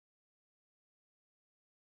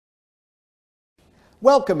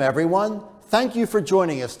Welcome, everyone. Thank you for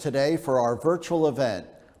joining us today for our virtual event,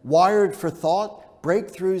 Wired for Thought,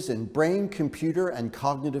 Breakthroughs in Brain, Computer, and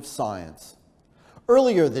Cognitive Science.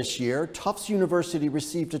 Earlier this year, Tufts University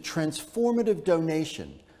received a transformative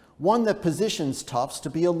donation, one that positions Tufts to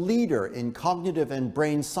be a leader in cognitive and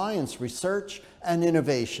brain science research and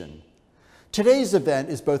innovation. Today's event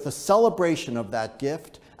is both a celebration of that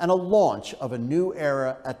gift and a launch of a new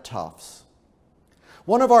era at Tufts.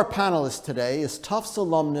 One of our panelists today is Tufts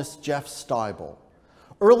alumnus Jeff Stibel.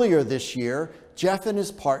 Earlier this year, Jeff and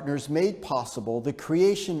his partners made possible the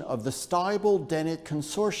creation of the Stibel Dennett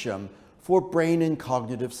Consortium for Brain and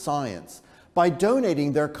Cognitive Science by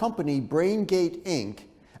donating their company BrainGate Inc.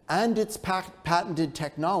 and its patented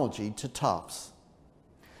technology to Tufts.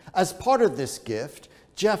 As part of this gift,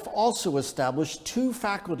 Jeff also established 2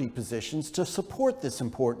 faculty positions to support this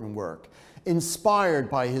important work, inspired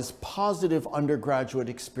by his positive undergraduate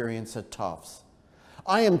experience at Tufts.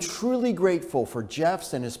 I am truly grateful for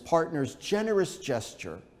Jeff's and his partner's generous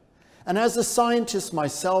gesture. And as a scientist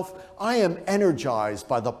myself, I am energized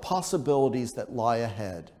by the possibilities that lie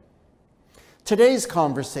ahead. Today's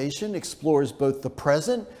conversation explores both the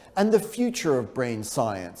present and the future of brain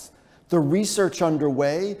science, the research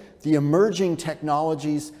underway, the emerging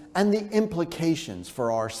technologies, and the implications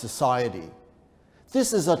for our society.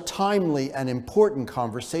 This is a timely and important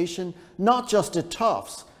conversation, not just at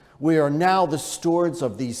Tufts. We are now the stewards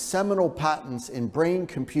of these seminal patents in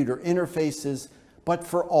brain-computer interfaces, but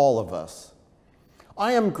for all of us.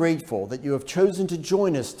 I am grateful that you have chosen to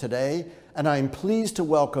join us today, and I am pleased to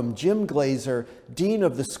welcome Jim Glazer, Dean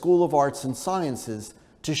of the School of Arts and Sciences,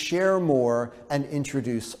 to share more and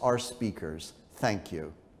introduce our speakers. Thank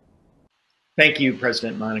you. Thank you,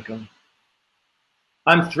 President Monaco.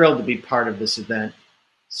 I'm thrilled to be part of this event,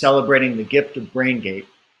 celebrating the gift of BrainGate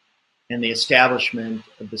and the establishment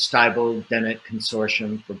of the Stibel Dennett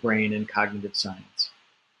Consortium for Brain and Cognitive Science.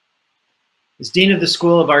 As Dean of the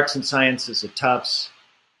School of Arts and Sciences at Tufts,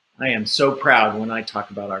 I am so proud when I talk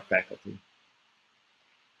about our faculty.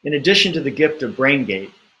 In addition to the gift of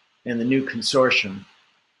BrainGate and the new consortium,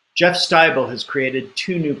 Jeff Stibel has created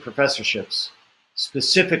 2 new professorships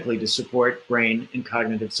specifically to support brain and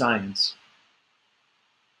cognitive science.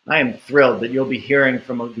 I am thrilled that you'll be hearing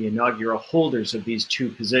from the inaugural holders of these 2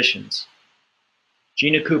 positions.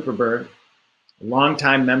 Gina Cooperberg, a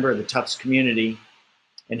longtime member of the Tufts community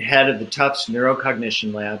and head of the Tufts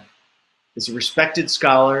Neurocognition Lab, is a respected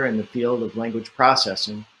scholar in the field of language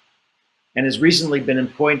processing and has recently been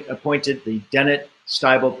appointed the Dennett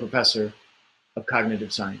Stibel Professor of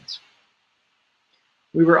Cognitive Science.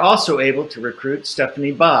 We were also able to recruit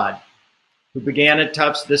Stephanie Bod, who began at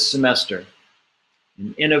Tufts this semester,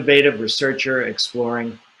 an innovative researcher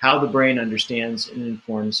exploring how the brain understands and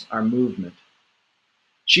informs our movement.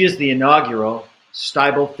 She is the inaugural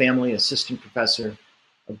Stibel Family Assistant Professor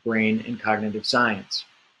of Brain and Cognitive Science.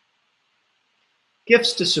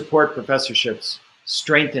 Gifts to support professorships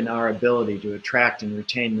strengthen our ability to attract and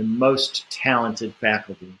retain the most talented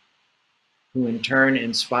faculty, who in turn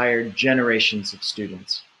inspired generations of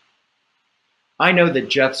students. I know that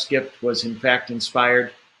Jeff's gift was in fact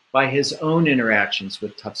inspired by his own interactions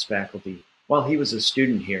with Tufts faculty while he was a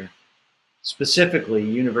student here, specifically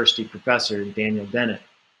University Professor Daniel Dennett,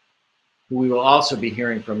 who we will also be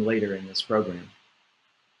hearing from later in this program.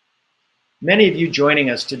 Many of you joining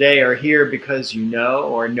us today are here because you know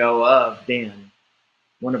or know of Dan,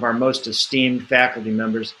 one of our most esteemed faculty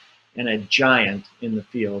members and a giant in the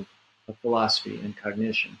field of philosophy and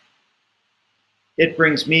cognition. It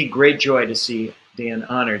brings me great joy to see Dan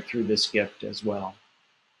honored through this gift as well.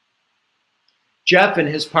 Jeff and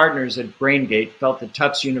his partners at BrainGate felt that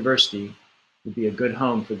Tufts University would be a good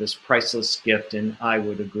home for this priceless gift, and I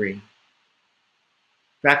would agree.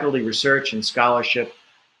 Faculty research and scholarship,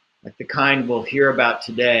 like the kind we'll hear about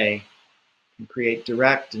today, can create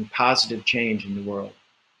direct and positive change in the world.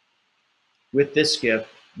 With this gift,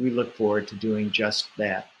 we look forward to doing just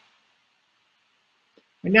that.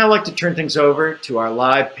 I'd now like to turn things over to our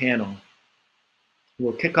live panel, who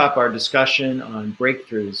will kick off our discussion on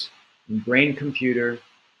breakthroughs in brain, computer,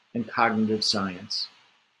 and cognitive science.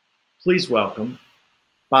 Please welcome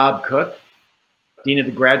Bob Cook, Dean of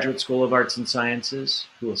the Graduate School of Arts and Sciences,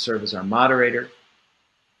 who will serve as our moderator,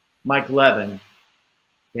 Mike Levin,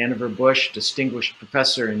 Vannevar Bush Distinguished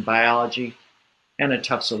Professor in Biology and a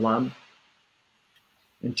Tufts alum,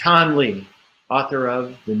 and Tan Le, author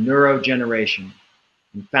of The Neurogeneration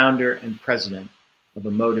and founder and president of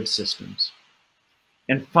Emotive Systems.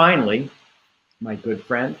 And finally, my good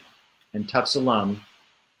friend and Tufts alum,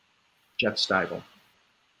 Jeff Stibel.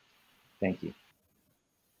 Thank you.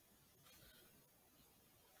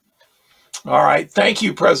 All right. Thank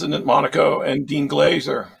you, President Monaco and Dean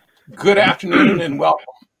Glazer. Good afternoon and welcome.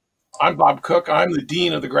 I'm Bob Cook. I'm the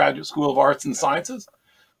Dean of the Graduate School of Arts and Sciences.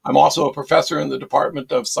 I'm also a professor in the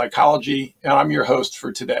Department of Psychology, and I'm your host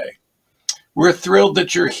for today. We're thrilled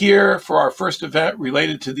that you're here for our first event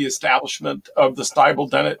related to the establishment of the Stibel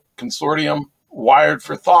Dennett Consortium, Wired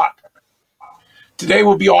for Thought. Today,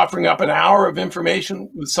 we'll be offering up an hour of information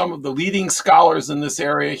with some of the leading scholars in this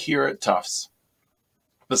area here at Tufts.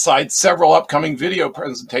 Besides several upcoming video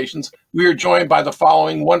presentations, we are joined by the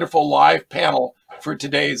following wonderful live panel for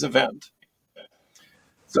today's event.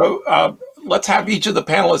 So let's have each of the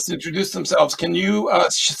panelists introduce themselves. Can you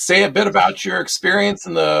say a bit about your experience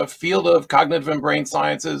in the field of cognitive and brain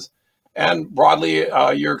sciences, and broadly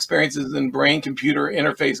your experiences in brain-computer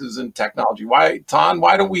interfaces and technology? Tan,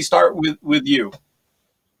 why don't we start with you?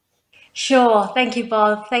 Sure. Thank you,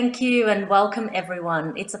 Bob. Thank you and welcome,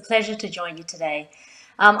 everyone. It's a pleasure to join you today.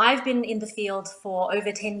 I've been in the field for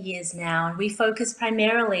over 10 years now, and we focus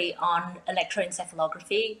primarily on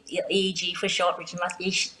electroencephalography, EEG for short, which is much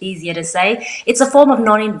easier to say. It's a form of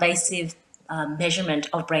non-invasive measurement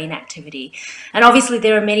of brain activity. And obviously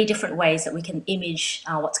there are many different ways that we can image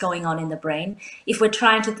what's going on in the brain. If we're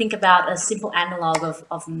trying to think about a simple analog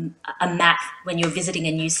of a map when you're visiting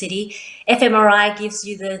a new city, fMRI gives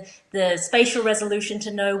you the spatial resolution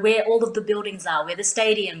to know where all of the buildings are, where the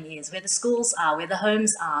stadium is, where the schools are, where the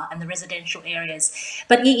homes are, and the residential areas.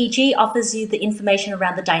 But EEG offers you the information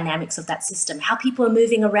around the dynamics of that system, how people are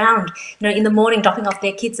moving around, in the morning, dropping off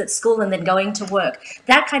their kids at school and then going to work.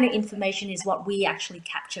 That kind of information is what we actually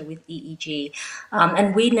capture with EEG.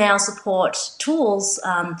 And we now support tools.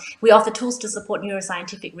 We offer tools to support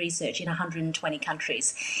neuroscientific research in 120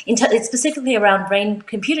 countries. Specifically around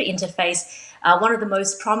brain-computer interface, one of the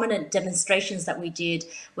most prominent demonstrations that we did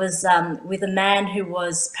was with a man who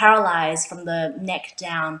was paralyzed from the neck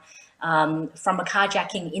down from a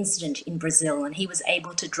carjacking incident in Brazil. And he was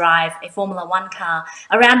able to drive a Formula One car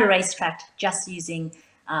around a racetrack just using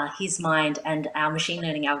his mind and our machine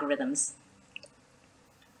learning algorithms.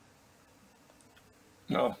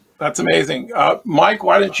 Oh, that's amazing. Mike,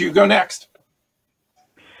 why don't you go next?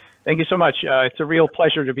 Thank you so much. It's a real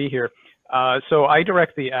pleasure to be here. So I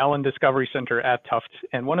direct the Allen Discovery Center at Tufts,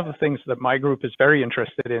 and one of the things that my group is very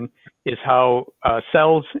interested in is how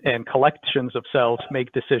cells and collections of cells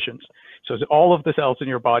make decisions. So all of the cells in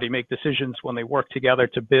your body make decisions when they work together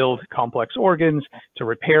to build complex organs, to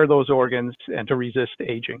repair those organs, and to resist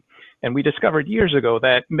aging. And we discovered years ago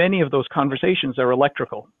that many of those conversations are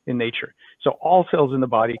electrical in nature. So all cells in the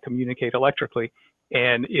body communicate electrically.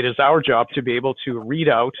 And it is our job to be able to read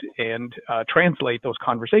out and translate those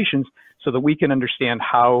conversations so that we can understand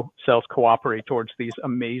how cells cooperate towards these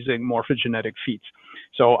amazing morphogenetic feats.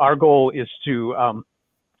 So our goal is to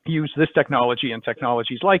use this technology and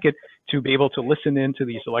technologies like it to be able to listen into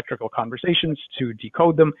these electrical conversations, to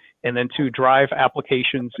decode them, and then to drive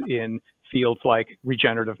applications in fields like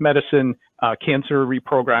regenerative medicine, cancer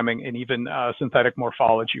reprogramming, and even synthetic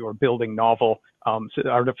morphology or building novel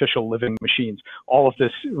artificial living machines. All of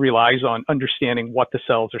this relies on understanding what the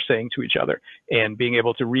cells are saying to each other, and being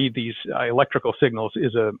able to read these electrical signals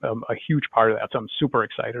is a huge part of that. So I'm super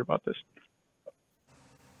excited about this.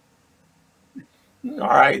 All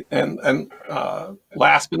right, and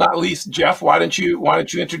last but not least, Jeff, why don't you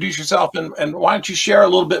introduce yourself, and why don't you share a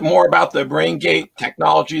little bit more about the BrainGate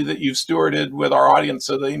technology that you've stewarded with our audience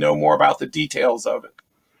so they know more about the details of it?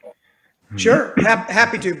 Sure,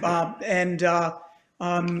 happy to, Bob. And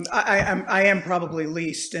I am probably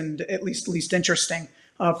least interesting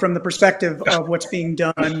from the perspective of what's being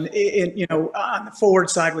done on the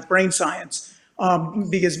forward side with brain science.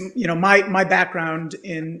 Because my background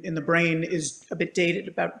in the brain is a bit dated,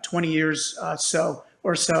 about 20 years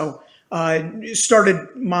or so.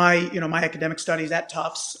 Started my my academic studies at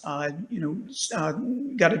Tufts.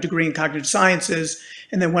 Got a degree in cognitive sciences,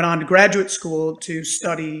 and then went on to graduate school to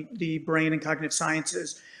study the brain and cognitive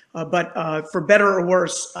sciences. But for better or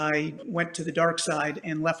worse, I went to the dark side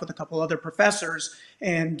and left with a couple other professors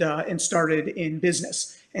and started in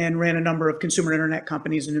business and ran a number of consumer internet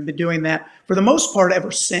companies and have been doing that for the most part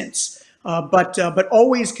ever since. But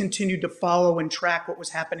always continued to follow and track what was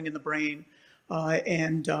happening in the brain.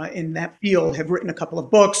 And in that field, have written a couple of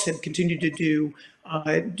books, have continued to do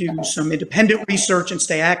some independent research and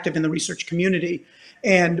stay active in the research community.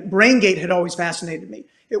 And BrainGate had always fascinated me.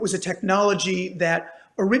 It was a technology that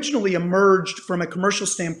originally emerged from a commercial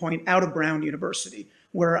standpoint out of Brown University,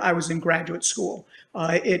 where I was in graduate school.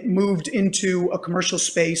 It moved into a commercial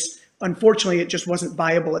space. Unfortunately, it just wasn't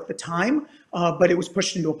viable at the time, but it was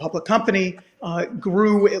pushed into a public company,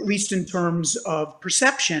 grew at least in terms of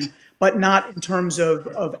perception, but not in terms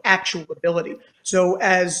of actual ability. So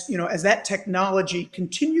as that technology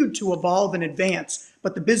continued to evolve and advance,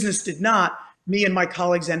 but the business did not, me and my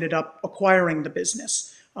colleagues ended up acquiring the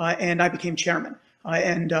business, and I became chairman.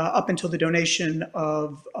 And up until the donation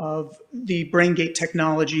of the BrainGate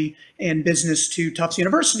technology and business to Tufts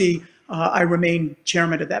University, I remained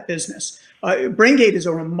chairman of that business. BrainGate is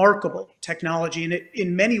a remarkable technology, and it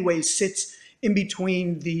in many ways sits in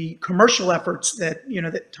between the commercial efforts that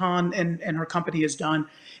that Tan and her company has done,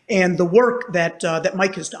 and the work that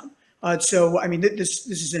Mike has done. So I mean, this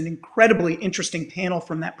is an incredibly interesting panel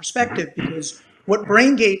from that perspective, because what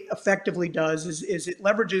BrainGate effectively does is it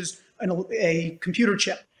leverages a computer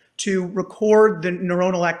chip to record the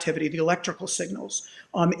neuronal activity, the electrical signals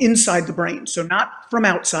inside the brain. So not from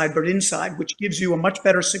outside, but inside, which gives you a much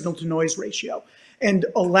better signal to noise ratio and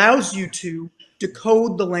allows you to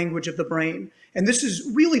decode the language of the brain. And this is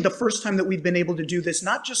really the first time that we've been able to do this,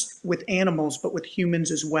 not just with animals, but with humans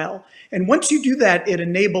as well. And once you do that, it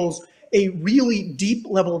enables a really deep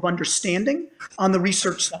level of understanding on the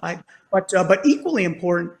research side. But equally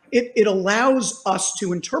important, it allows us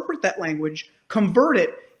to interpret that language, convert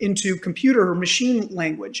it into computer or machine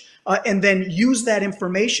language, and then use that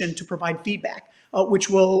information to provide feedback, which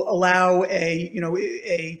will allow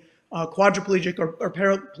a quadriplegic or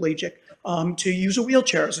paraplegic to use a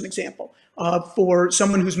wheelchair as an example, for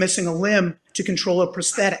someone who's missing a limb to control a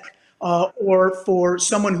prosthetic, or for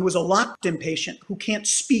someone who is a locked-in patient who can't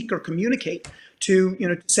speak or communicate to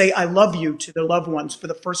say "I love you" to their loved ones for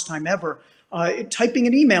the first time ever, typing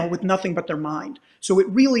an email with nothing but their mind. So it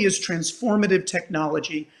really is transformative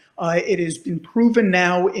technology. It has been proven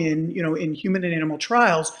now in human and animal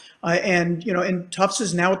trials, and Tufts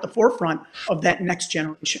is now at the forefront of that next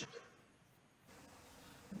generation.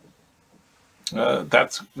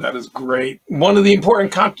 That is great. One of the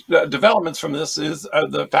important developments from this is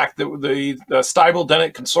the fact that the Stibel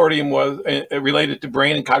Dennett Consortium was related to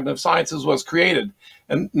brain and cognitive sciences was created.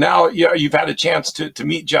 And now you've had a chance to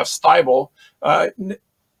meet Jeff Stibel.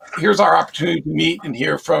 Here's our opportunity to meet and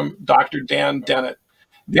hear from Dr. Dan Dennett.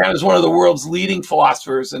 Dan is one of the world's leading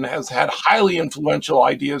philosophers and has had highly influential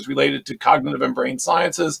ideas related to cognitive and brain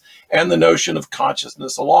sciences and the notion of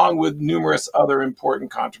consciousness, along with numerous other important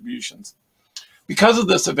contributions. Because of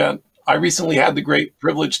this event, I recently had the great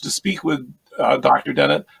privilege to speak with Dr.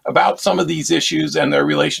 Dennett about some of these issues and their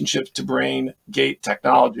relationships to BrainGate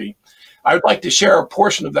technology. I would like to share a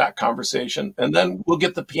portion of that conversation, and then we'll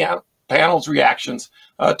get the panel's reactions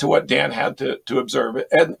to what Dan had to observe.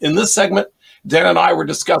 And in this segment, Dan and I were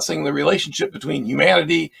discussing the relationship between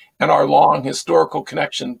humanity and our long historical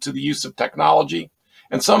connection to the use of technology,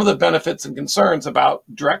 and some of the benefits and concerns about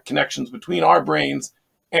direct connections between our brains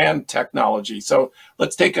and technology. So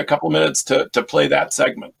let's take a couple minutes to play that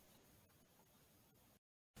segment.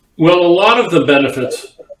 Well, a lot of the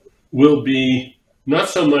benefits will be not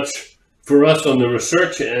so much for us on the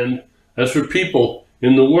research end as for people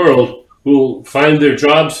in the world who will find their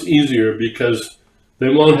jobs easier because they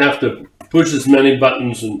won't have to push as many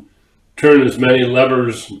buttons and turn as many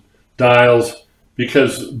levers and dials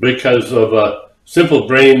because of a simple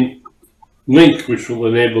brain link which will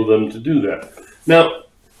enable them to do that. Now,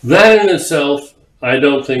 that in itself, I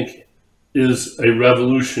don't think is a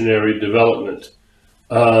revolutionary development.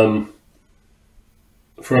 For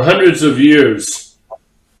hundreds of years,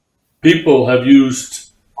 people have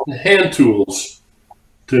used hand tools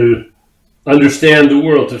to understand the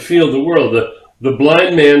world, to feel the world. The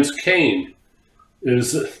blind man's cane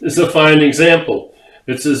is a fine example.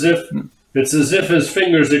 It's as if his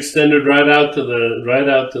fingers extended right out to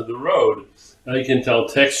the road. You can tell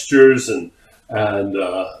textures and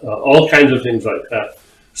all kinds of things like that.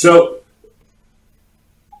 So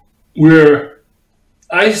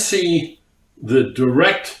I see the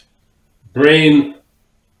direct brain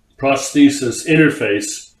prosthesis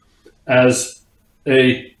interface as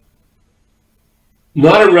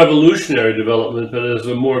not a revolutionary development, but as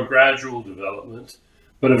a more gradual development,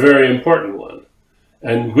 but a very important one.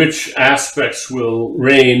 And which aspects will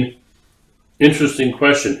reign? Interesting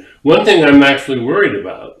question. One thing I'm actually worried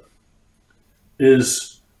about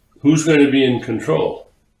is who's going to be in control.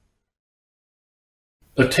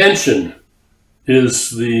 Attention is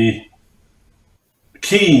the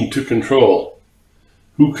key to control.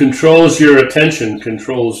 Who controls your attention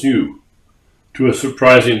controls you to a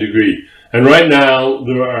surprising degree. And right now,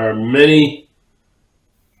 there are many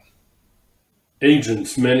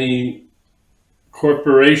agents, many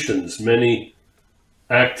corporations, many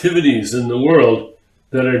activities in the world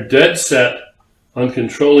that are dead set on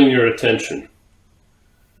controlling your attention.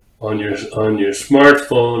 On your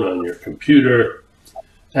smartphone, on your computer.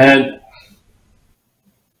 And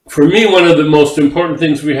for me, one of the most important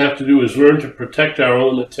things we have to do is learn to protect our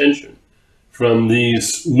own attention from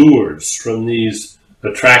these lures, from these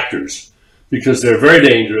attractors, because they're very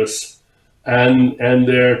dangerous and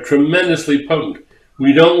they're tremendously potent.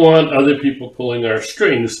 We don't want other people pulling our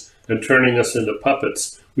strings and turning us into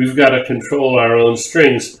puppets. We've got to control our own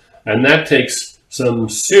strings, and that takes some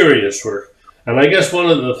serious work. And I guess one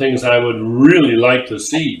of the things I would really like to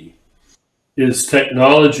see is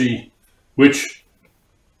technology which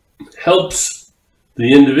helps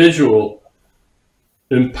the individual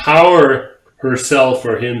empower herself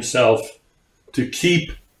or himself to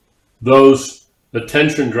keep those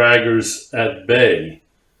attention draggers at bay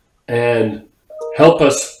and help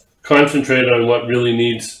us concentrate on what really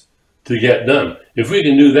needs to get done. If we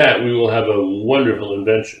can do that, we will have a wonderful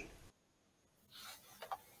invention.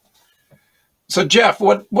 So Jeff,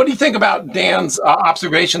 what do you think about Dan's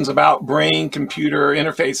observations about brain-computer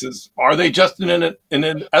interfaces? Are they just an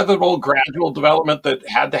inevitable gradual development that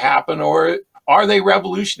had to happen, or are they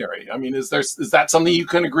revolutionary? I mean, is that something you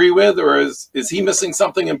can agree with, or is he missing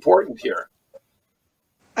something important here?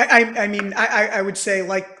 I mean, I would say,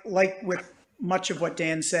 like with much of what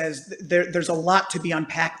Dan says, there's a lot to be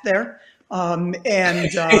unpacked there, and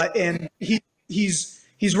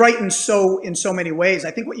he's right in so many ways.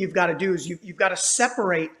 I think what you've got to do is you've got to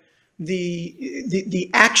separate the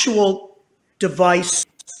actual device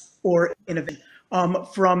or innovation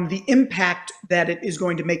from the impact that it is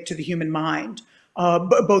going to make to the human mind,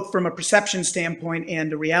 both from a perception standpoint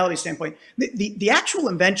and a reality standpoint. The actual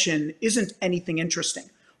invention isn't anything interesting.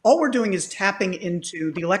 All we're doing is tapping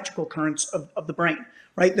into the electrical currents of the brain,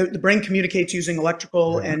 right? The brain communicates using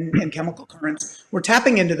electrical and chemical currents. We're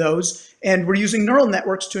tapping into those, and we're using neural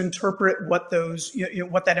networks to interpret what those,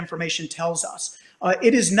 what that information tells us.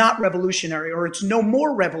 It is not revolutionary, or it's no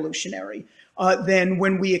more revolutionary than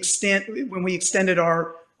when we extended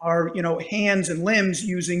our hands and limbs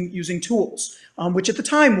using tools, which at the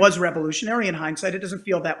time was revolutionary. In hindsight, it doesn't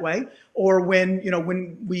feel that way. Or when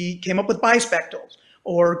we came up with bispectacles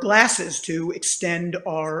or glasses to extend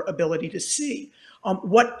our ability to see.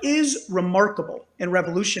 What is remarkable and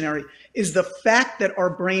revolutionary is the fact that our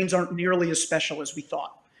brains aren't nearly as special as we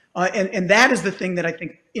thought. And that is the thing that I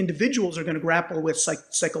think individuals are going to grapple with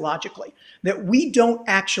psychologically, that we don't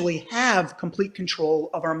actually have complete control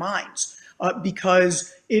of our minds,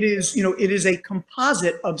 because it is a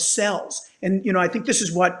composite of cells. And, I think this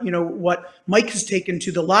is what Mike has taken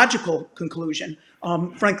to the logical conclusion.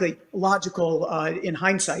 Frankly, logical in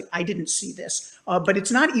hindsight. I didn't see this, but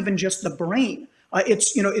it's not even just the brain.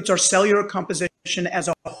 It's our cellular composition as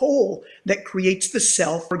a whole that creates the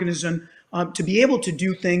self-organism to be able to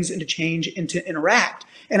do things and to change and to interact.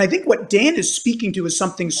 And I think what Dan is speaking to is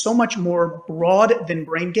something so much more broad than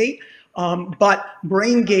BrainGate. But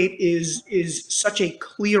BrainGate is such a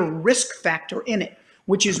clear risk factor in it,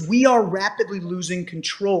 which is we are rapidly losing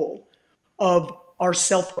control of our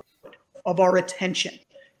self, of our attention.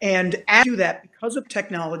 And add to that, because of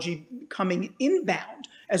technology coming inbound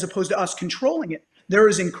as opposed to us controlling it, there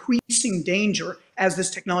is increasing danger as this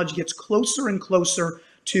technology gets closer and closer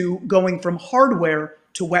to going from hardware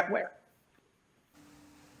to wetware.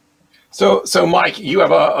 So Mike, you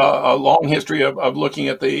have a long history of looking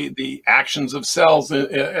at the actions of cells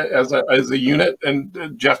as a unit,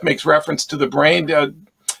 and Jeff makes reference to the brain.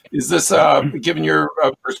 Is this, given your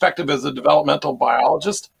perspective as a developmental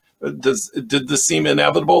biologist, did this seem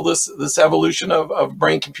inevitable, this evolution of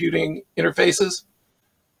brain computing interfaces?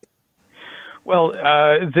 Well,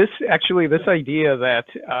 this idea that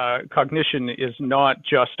cognition is not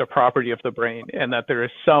just a property of the brain, and that there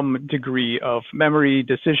is some degree of memory,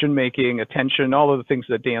 decision-making, attention, all of the things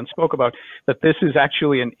that Dan spoke about, that this is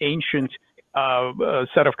actually an ancient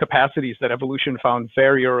set of capacities that evolution found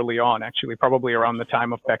very early on, actually probably around the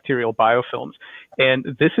time of bacterial biofilms. And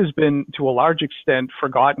this has been, to a large extent,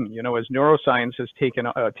 forgotten. As neuroscience has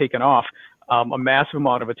taken off, a massive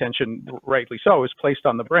amount of attention, rightly so, is placed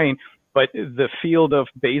on the brain. But the field of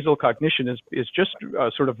basal cognition is just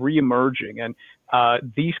sort of re-emerging. And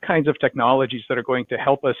these kinds of technologies that are going to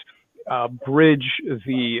help us bridge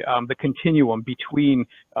the continuum between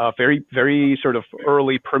very, very sort of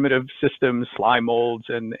early primitive systems, slime molds,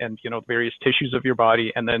 and various tissues of your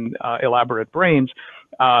body, and then elaborate brains.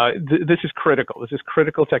 This is critical. This is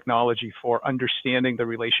critical technology for understanding the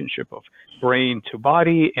relationship of brain to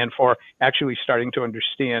body, and for actually starting to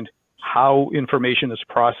understand how information is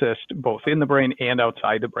processed both in the brain and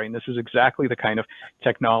outside the brain. This is exactly the kind of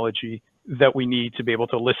technology that we need to be able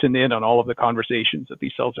to listen in on all of the conversations that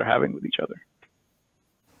these cells are having with each other.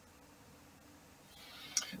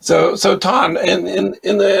 So Ton,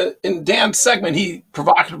 in Dan's segment, he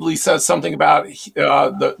provocatively says something about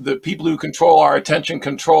the people who control our attention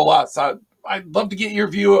control us. I'd love to get your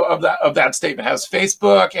view of that statement. Has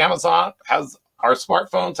Facebook, Amazon, has our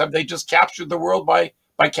smartphones, have they just captured the world by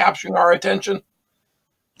capturing our attention?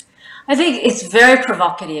 I think it's very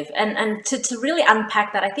provocative. And to really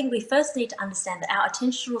unpack that, I think we first need to understand that our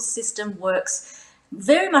attentional system works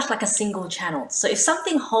very much like a single channel. So if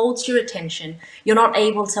something holds your attention, you're not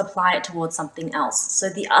able to apply it towards something else. So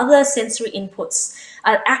the other sensory inputs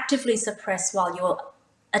are actively suppressed while you're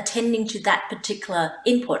attending to that particular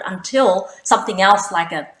input until something else,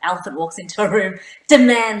 like an elephant walks into a room,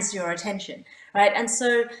 demands your attention, right? And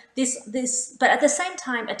so but at the same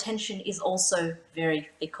time, attention is also very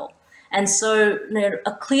fickle. And so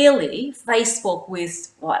clearly Facebook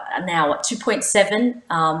with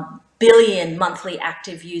 2.7 billion monthly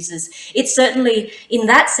active users, it certainly in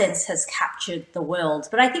that sense has captured the world.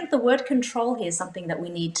 But I think the word control here is something that we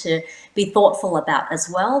need to be thoughtful about as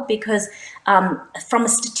well, because from a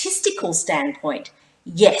statistical standpoint,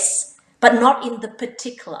 yes, but not in the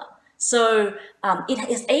particular. So it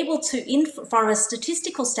is able to, from a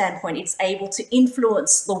statistical standpoint, it's able to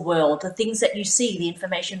influence the world, the things that you see, the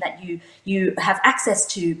information that you have access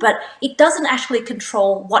to, but it doesn't actually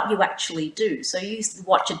control what you actually do. So you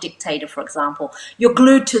watch a dictator, for example, you're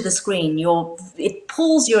glued to the screen, it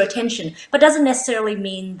pulls your attention, but doesn't necessarily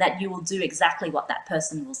mean that you will do exactly what that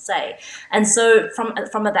person will say. And so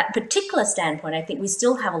from that particular standpoint, I think we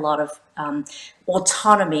still have a lot of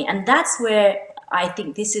autonomy, and that's where I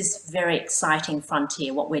think this is very exciting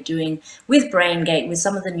frontier, what we're doing with BrainGate, with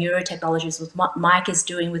some of the neurotechnologies, with what Mike is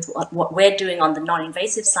doing, with what we're doing on the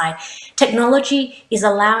non-invasive side. Technology is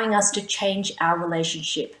allowing us to change our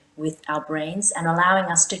relationship with our brains and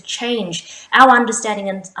allowing us to change our understanding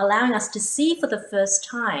and allowing us to see for the first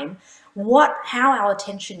time how our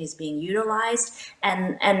attention is being utilized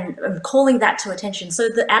and calling that to attention. So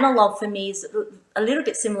the analog for me is a little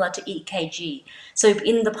bit similar to EKG. So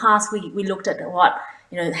in the past we looked at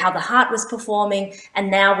how the heart was performing,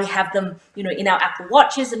 and now we have them in our Apple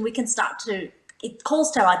Watches, and we can start to, it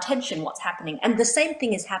calls to our attention what's happening. And the same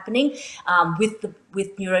thing is happening with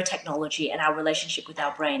neurotechnology and our relationship with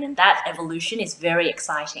our brain, and that evolution is very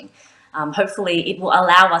exciting. Hopefully it will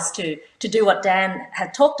allow us to do what Dan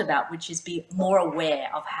had talked about, which is be more aware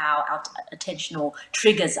of how our attentional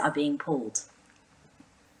triggers are being pulled.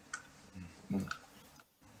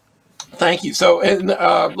 Thank you. So,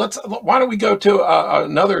 why don't we go to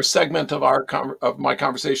another segment of my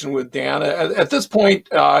conversation with Dan? At this point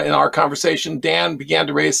in our conversation, Dan began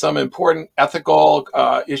to raise some important ethical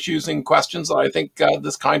issues and questions that I think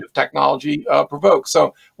this kind of technology provokes.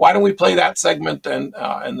 So, why don't we play that segment and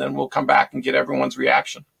then we'll come back and get everyone's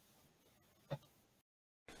reaction.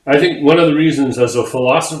 I think one of the reasons as a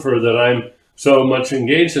philosopher that I'm so much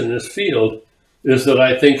engaged in this field is that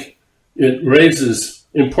I think it raises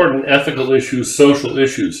important ethical issues, social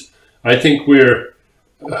issues. I think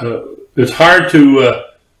it's hard to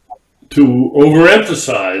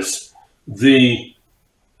overemphasize the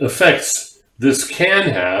effects this can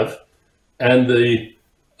have and the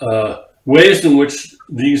ways in which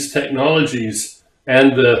these technologies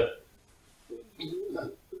and the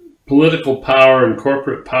political power and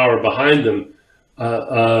corporate power behind them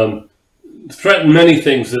threaten many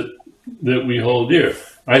things that we hold dear.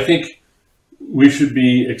 I think we should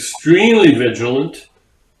be extremely vigilant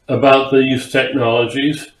about these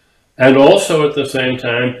technologies, and also at the same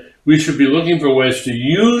time, we should be looking for ways to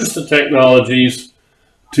use the technologies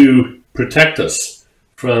to protect us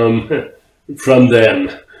from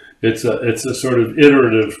them. It's a sort of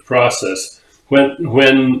iterative process.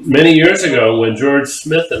 When many years ago, when George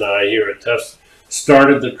Smith and I here at Tufts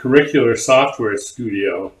started the curricular software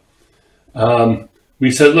studio,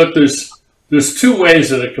 we said, look, there's two ways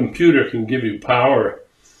that a computer can give you power.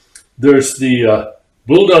 There's the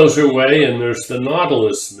bulldozer way and there's the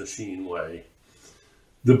Nautilus machine way.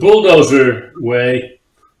 The bulldozer way,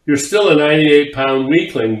 you're still a 98-pound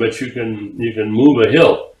weakling, but you can move a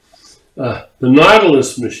hill. The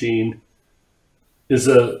Nautilus machine is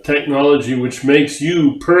a technology which makes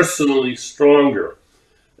you personally stronger.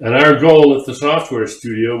 And our goal at the software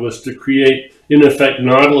studio was to create, in effect,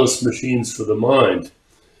 Nautilus machines for the mind.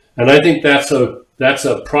 And I think that's a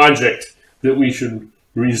project that we should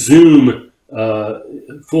resume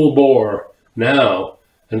full bore now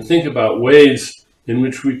and think about ways in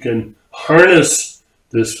which we can harness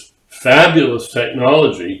this fabulous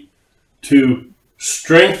technology to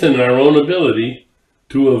strengthen our own ability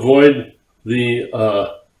to avoid the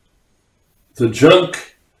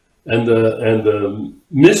junk and the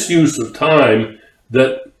misuse of time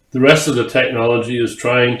that the rest of the technology is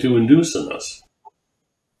trying to induce in us.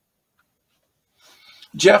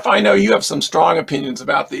 Jeff, I know you have some strong opinions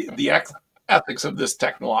about the ethics of this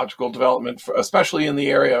technological development, especially in the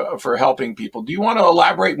area for helping people. Do you want to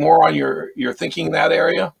elaborate more on your thinking in that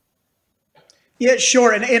area? Yeah,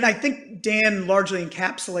 sure. And I think Dan largely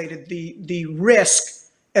encapsulated the risk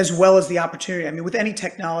as well as the opportunity. I mean, with any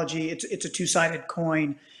technology, it's a two-sided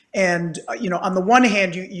coin. And on the one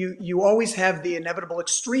hand, you always have the inevitable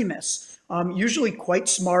extremists, usually quite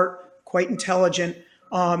smart, quite intelligent,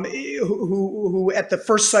 who at the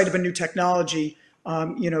first sight of a new technology,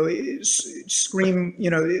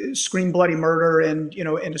 scream bloody murder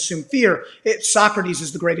and assume fear. Socrates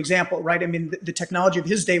is the great example, right? I mean, the technology of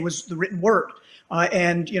his day was the written word,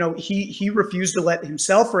 and he refused to let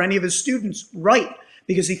himself or any of his students write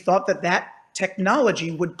because he thought that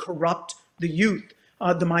technology would corrupt the youth,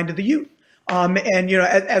 the mind of the youth.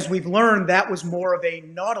 As we've learned, that was more of a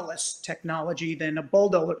Nautilus technology than a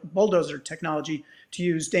bulldozer technology, to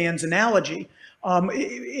use Dan's analogy.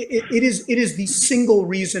 It is the single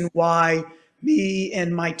reason why me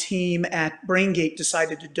and my team at BrainGate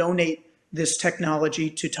decided to donate this technology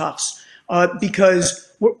to Tufts,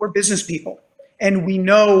 because we're business people and we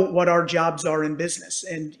know what our jobs are in business.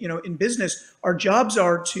 And in business, our jobs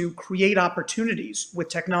are to create opportunities with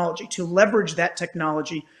technology, to leverage that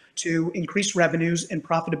technology to increase revenues and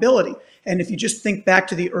profitability. And if you just think back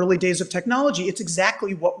to the early days of technology, it's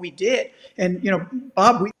exactly what we did. And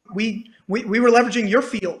Bob, we were leveraging your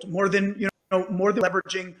field more than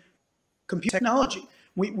leveraging computer technology.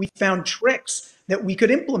 We found tricks that we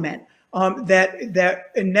could implement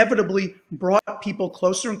that inevitably brought people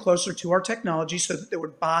closer and closer to our technology, so that they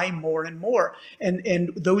would buy more and more.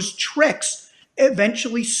 And those tricks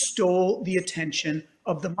eventually stole the attention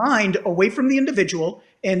of the mind away from the individual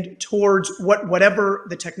and towards whatever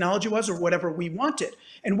the technology was or whatever we wanted.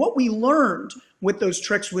 And what we learned with those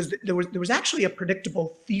tricks was that there was actually a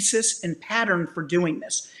predictable thesis and pattern for doing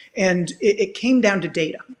this. And it came down to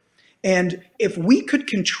data. And if we could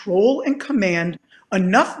control and command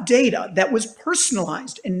enough data that was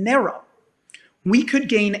personalized and narrow, we could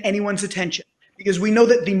gain anyone's attention, because we know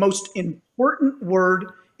that the most important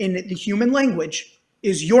word in the human language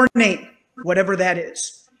is your name, whatever that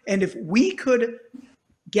is. And if we could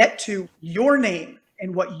get to your name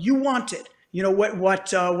and what you wanted,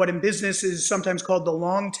 what in business is sometimes called the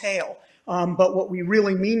long tail, but what we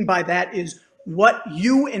really mean by that is what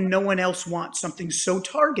you and no one else wants, something so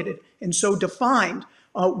targeted and so defined,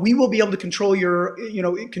 we will be able to control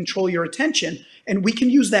your attention, and we can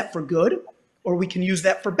use that for good, or we can use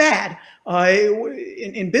that for bad.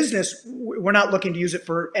 In business, we're not looking to use it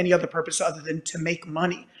for any other purpose other than to make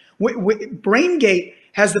money. BrainGate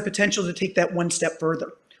has the potential to take that one step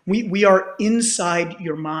further. We are inside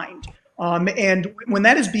your mind. And when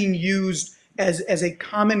that is being used as a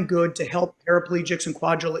common good to help paraplegics and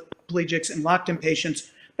quadriplegics and locked-in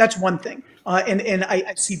patients, that's one thing. And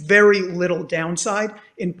I see very little downside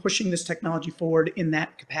in pushing this technology forward in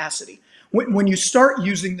that capacity. When you start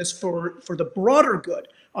using this for the broader good,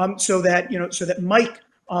 so that Mike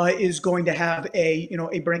is going to have a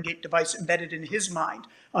BrainGate device embedded in his mind,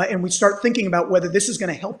 and we start thinking about whether this is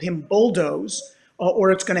going to help him bulldoze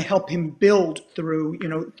or it's going to help him build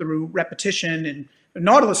through repetition and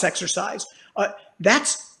Nautilus exercise.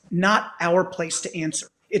 That's not our place to answer.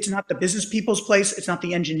 It's not the business people's place. It's not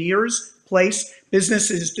the engineers' place. Business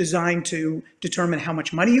is designed to determine how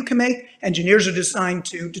much money you can make. Engineers are designed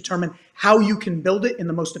to determine how you can build it in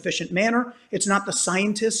the most efficient manner. It's not the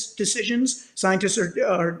scientists' decisions. Scientists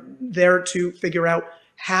are there to figure out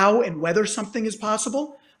how and whether something is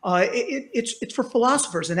possible. It's for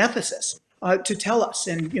philosophers and ethicists to tell us.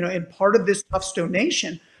 And part of this Tufts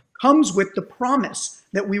donation comes with the promise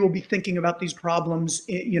that we will be thinking about these problems,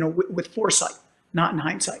 with foresight, not in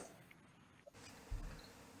hindsight.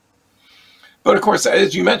 But of course,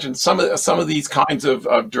 as you mentioned, some of these kinds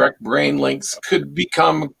of direct brain links could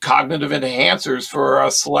become cognitive enhancers for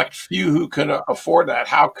a select few who can afford that.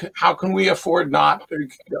 How can we afford not?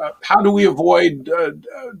 How do we avoid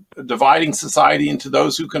dividing society into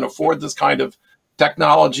those who can afford this kind of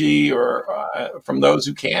technology, or from those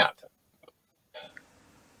who can't?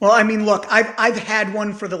 Well, I mean, look, I've had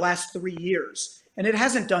one for the last 3 years, and it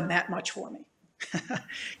hasn't done that much for me.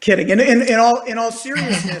 Kidding. In all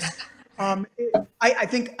seriousness. I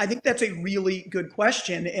think that's a really good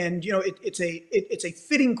question, and it's a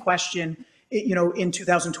fitting question, in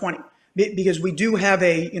 2020, because we do have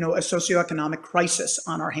a socioeconomic crisis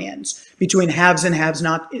on our hands between haves and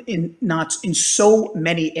have-nots in so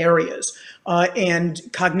many areas, and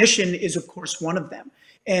cognition is of course one of them.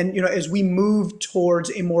 And as we move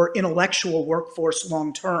towards a more intellectual workforce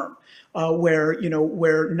long term,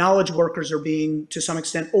 where knowledge workers are being to some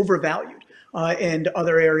extent overvalued, and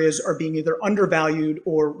other areas are being either undervalued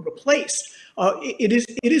or replaced,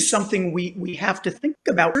 it is something we have to think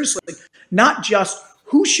about seriously, not just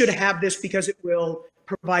who should have this because it will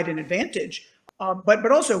provide an advantage,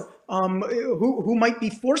 but also who might be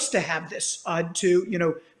forced to have this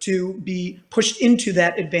to be pushed into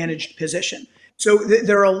that advantaged position. So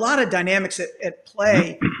there are a lot of dynamics at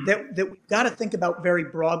play that we've got to think about very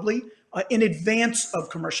broadly in advance of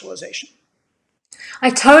commercialization. I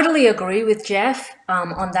totally agree with Jeff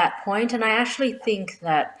on that point, and I actually think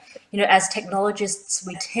that as technologists,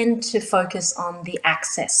 we tend to focus on the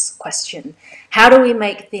access question. How do we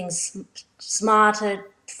make things smarter,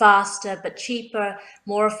 faster, but cheaper,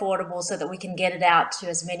 more affordable, so that we can get it out to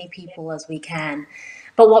as many people as we can?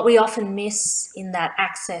 But what we often miss in that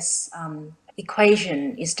access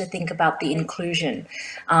equation is to think about the inclusion,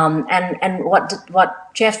 and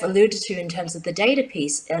what Jeff alluded to in terms of the data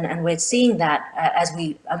piece, and we're seeing that as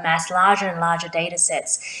we amass larger and larger data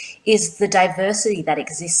sets, is the diversity that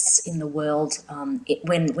exists in the world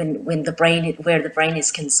when where the brain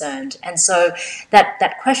is concerned. And so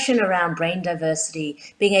that question around brain diversity,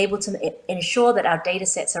 being able to ensure that our data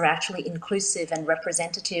sets are actually inclusive and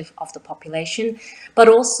representative of the population, but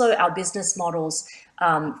also our business models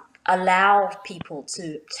allow people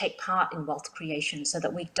to take part in wealth creation so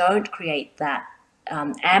that we don't create that,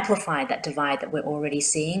 amplify that divide that we're already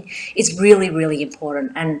seeing, is really, really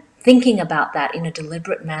important. And thinking about that in a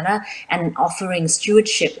deliberate manner and offering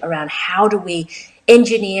stewardship around how do we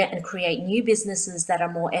engineer and create new businesses that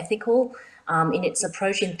are more ethical in its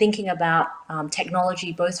approach, in thinking about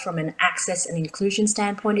technology, both from an access and inclusion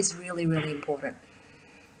standpoint, is really, really important.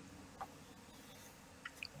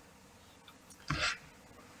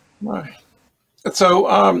 Right.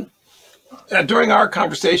 So during our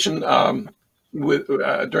conversation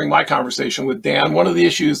during my conversation with Dan, one of the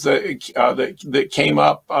issues that came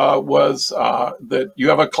up was that you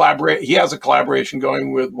have he has a collaboration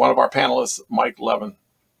going with one of our panelists, Mike Levin.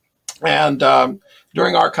 And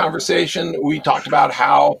during our conversation, we talked about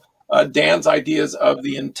how Dan's ideas of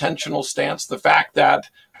the intentional stance, the fact that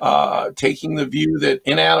taking the view that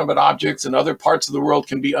inanimate objects and other parts of the world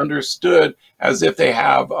can be understood as if they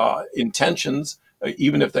have intentions,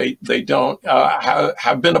 even if they don't,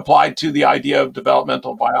 have been applied to the idea of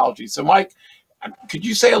developmental biology. So Mike, could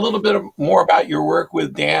you say a little bit more about your work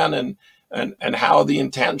with Dan and how the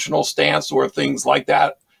intentional stance or things like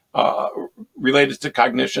that related to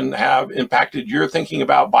cognition have impacted your thinking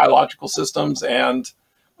about biological systems and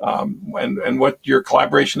what your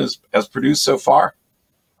collaboration has produced so far?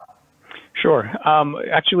 Sure.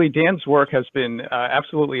 Actually, Dan's work has been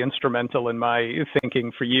absolutely instrumental in my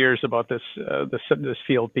thinking for years about this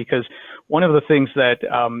field, because one of the things that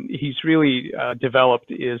he's really developed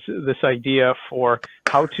is this idea for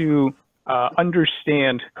how to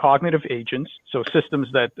understand cognitive agents, so systems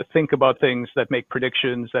that think about things, that make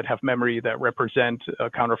predictions, that have memory, that represent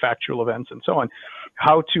counterfactual events, and so on.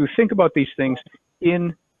 How to think about these things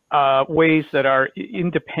in ways that are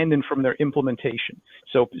independent from their implementation.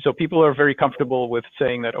 So people are very comfortable with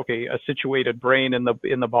saying that, okay, a situated brain in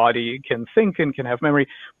the body can think and can have memory,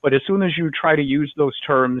 but as soon as you try to use those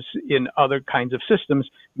terms in other kinds of systems,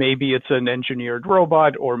 maybe it's an engineered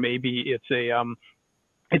robot, or maybe it's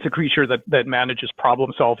a creature that manages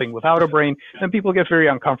problem solving without a brain, then people get very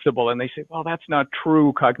uncomfortable and they say, well, that's not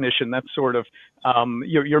true cognition. That's sort of,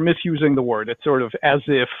 you're misusing the word. It's sort of as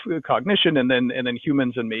if cognition, and then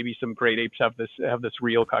humans and maybe some great apes have this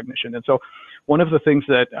real cognition. And so one of the things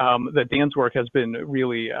that Dan's work has been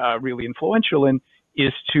really influential in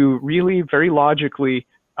is to really very logically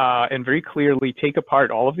and very clearly take apart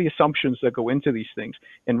all of the assumptions that go into these things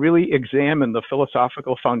and really examine the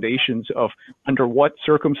philosophical foundations of under what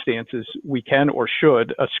circumstances we can or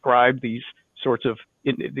should ascribe these sorts of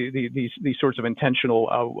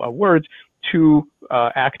intentional words to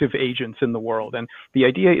active agents in the world. And the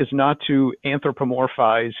idea is not to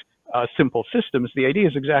anthropomorphize simple systems. The idea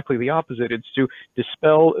is exactly the opposite. It's to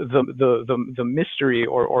dispel the mystery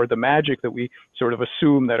or the magic that we sort of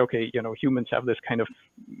assume that, okay, humans have this kind of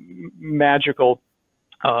magical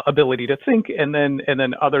ability to think, and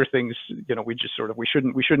then other things, we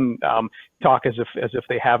shouldn't talk as if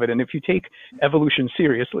they have it. And if you take evolution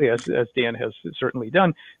seriously, as Dan has certainly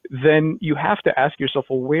done, then you have to ask yourself,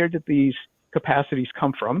 well, where did these capacities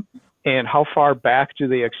come from, and how far back do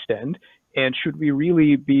they extend? And should we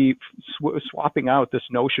really be swapping out this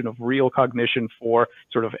notion of real cognition for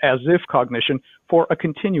sort of as if cognition for a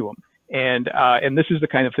continuum? And this is the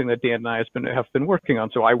kind of thing that Dan and I have been working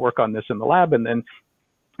on. So I work on this in the lab, and then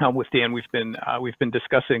with Dan, we've been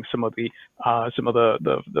discussing some of the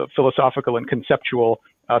philosophical and conceptual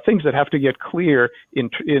things that have to get clear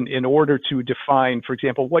in order to define, for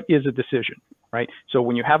example, what is a decision, right? So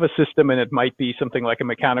when you have a system and it might be something like a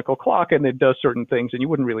mechanical clock and it does certain things, and you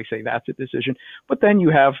wouldn't really say that's a decision. But then you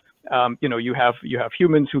have you have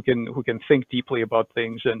humans who can think deeply about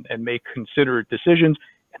things and make considered decisions.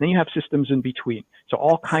 And then you have systems in between. So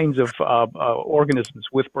all kinds of organisms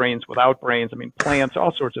with brains, without brains, I mean, plants,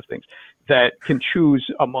 all sorts of things that can choose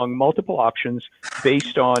among multiple options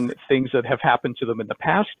based on things that have happened to them in the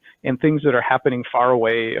past and things that are happening far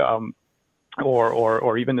away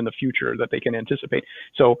or even in the future that they can anticipate.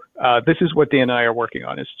 So this is what Dan and I are working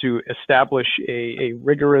on, is to establish a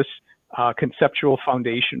rigorous conceptual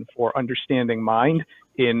foundation for understanding mind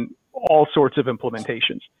in all sorts of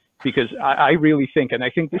implementations. Because I really think, and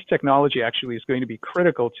I think this technology actually is going to be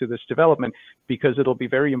critical to this development, because it'll be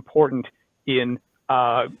very important in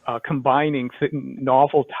combining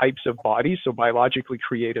novel types of bodies, so biologically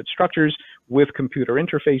created structures, with computer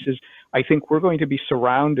interfaces. I think we're going to be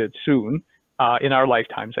surrounded soon, in our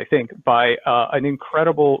lifetimes, I think, by an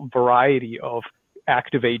incredible variety of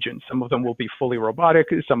active agents. Some of them will be fully robotic,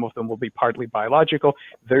 some of them will be partly biological.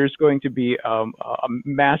 There's going to be a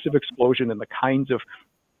massive explosion in the kinds of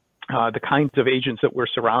agents that we're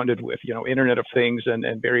surrounded with, Internet of Things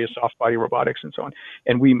and various soft body robotics and so on.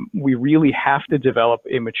 And we really have to develop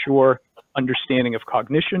a mature understanding of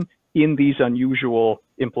cognition in these unusual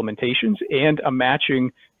implementations, and a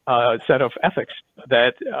matching set of ethics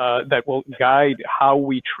that will guide how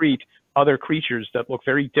we treat other creatures that look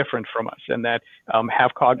very different from us and that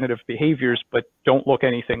have cognitive behaviors but don't look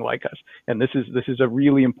anything like us. And this is a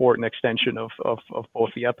really important extension of both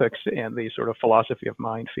the ethics and the sort of philosophy of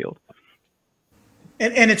mind field.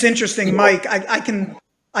 And it's interesting, Mike. I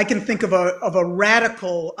can think of a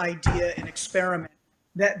radical idea and experiment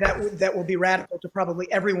that will be radical to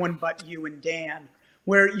probably everyone but you and Dan,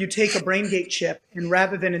 where you take a BrainGate chip and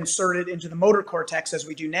rather than insert it into the motor cortex as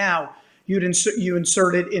we do now, you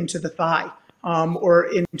insert it into the thigh or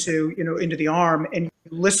into the arm, and you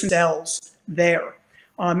listen to cells there.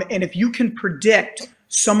 And if you can predict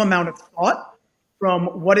some amount of thought from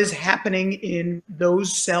what is happening in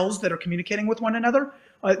those cells that are communicating with one another,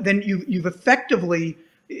 then you've effectively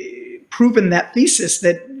proven that thesis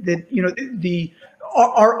that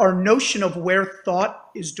our notion of where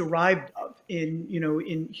thought is derived of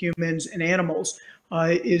in humans and animals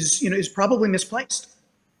is probably misplaced.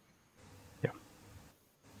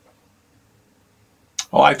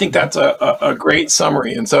 Well, I think that's a great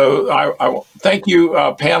summary. And so I thank you,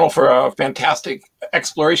 panel, for a fantastic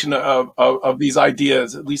exploration of these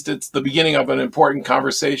ideas. At least it's the beginning of an important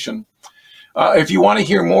conversation. If you want to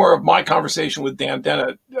hear more of my conversation with Dan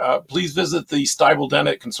Dennett, please visit the Stibel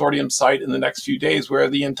Dennett Consortium site in the next few days, where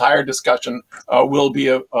the entire discussion will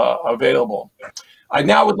be available. I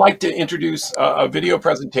now would like to introduce a video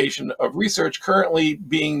presentation of research currently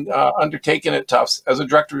being undertaken at Tufts as a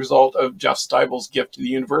direct result of Jeff Stibel's gift to the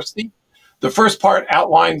university. The first part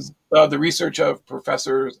outlines the research of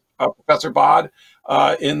Professor Bod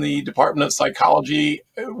in the Department of Psychology,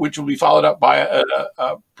 which will be followed up by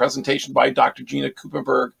a presentation by Dr. Gina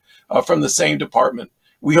Kupenberg from the same department.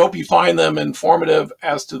 We hope you find them informative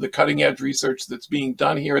as to the cutting edge research that's being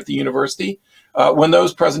done here at the university. When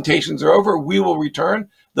those presentations are over, we will return.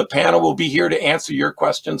 The panel will be here to answer your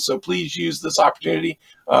questions, so please use this opportunity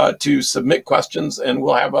to submit questions, and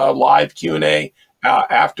we'll have a live Q&A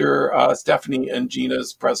after Stephanie and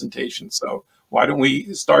Gina's presentation. So why don't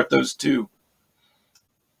we start those two?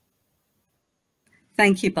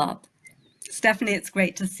 Thank you, Bob. Stephanie, it's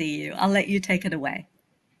great to see you. I'll let you take it away.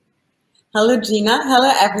 Hello, Gina. Hello,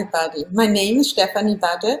 everybody. My name is Stephanie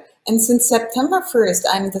Bade, and since September 1st,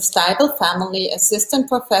 I'm the Stibel Family Assistant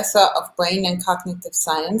Professor of Brain and Cognitive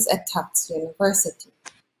Science at Tufts University.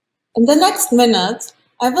 In the next minute,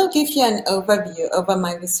 I will give you an overview over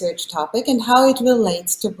my research topic and how it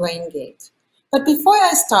relates to BrainGate. But before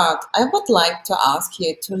I start, I would like to ask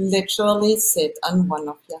you to literally sit on one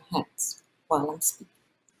of your hands while I'm speaking.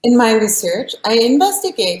 In my research, I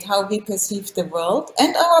investigate how we perceive the world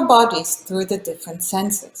and our bodies through the different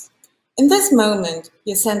senses. In this moment,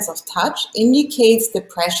 your sense of touch indicates the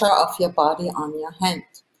pressure of your body on your hand.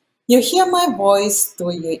 You hear my voice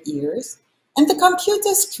through your ears, and the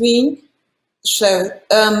computer screen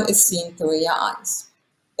is seen through your eyes.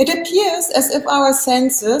 It appears as if our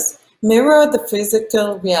senses mirror the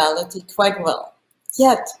physical reality quite well.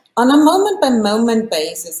 Yet, on a moment-by-moment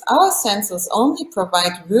basis, our senses only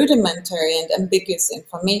provide rudimentary and ambiguous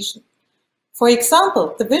information. For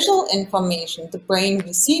example, the visual information the brain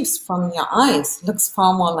receives from your eyes looks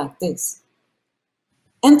far more like this.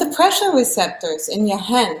 And the pressure receptors in your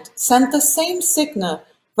hand send the same signal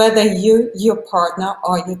whether you, your partner,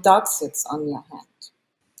 or your dog sits on your hand.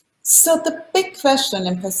 So the big question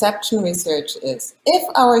in perception research is, if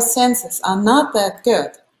our senses are not that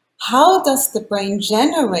good, how does the brain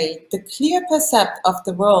generate the clear percept of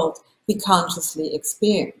the world we consciously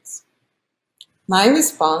experience? My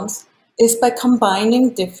response is by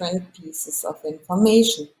combining different pieces of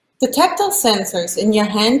information. The tactile sensors in your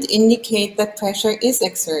hand indicate that pressure is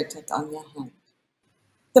exerted on your hand.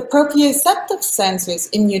 The proprioceptive sensors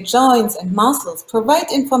in your joints and muscles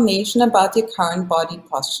provide information about your current body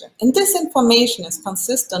posture. And this information is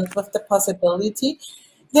consistent with the possibility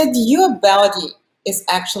that your body is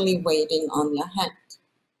actually waiting on your hand.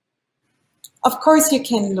 Of course, you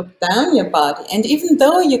can look down your body, and even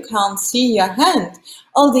though you can't see your hand,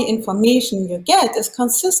 all the information you get is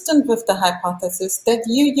consistent with the hypothesis that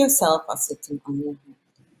you yourself are sitting on your hand.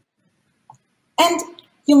 And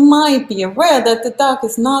you might be aware that the dog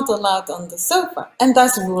is not allowed on the sofa, and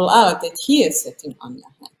thus rule out that he is sitting on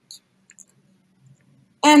your hand.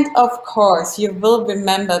 And of course, you will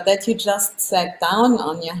remember that you just sat down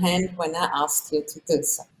on your hand when I asked you to do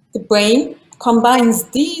so. The brain combines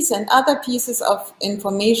these and other pieces of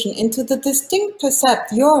information into the distinct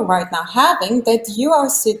percept you're right now having that you are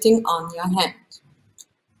sitting on your hand.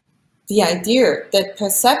 The idea that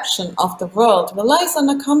perception of the world relies on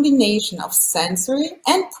a combination of sensory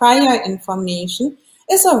and prior information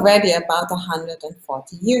is already about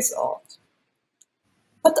 140 years old.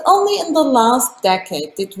 But only in the last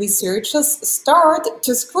decade did researchers start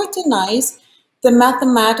to scrutinize the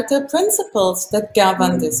mathematical principles that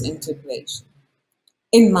govern this integration.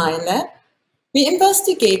 In my lab, we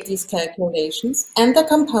investigate these calculations and the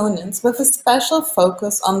components with a special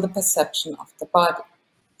focus on the perception of the body.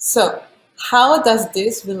 So, how does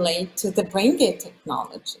this relate to the BrainGate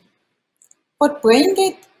technology? What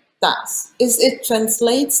BrainGate does is it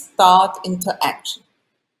translates thought into action.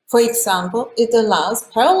 For example, it allows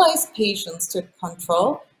paralyzed patients to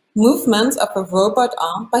control movements of a robot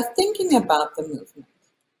arm by thinking about the movement.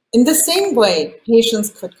 In the same way, patients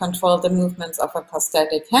could control the movements of a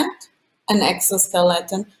prosthetic hand, an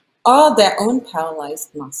exoskeleton, or their own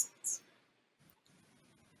paralyzed muscles.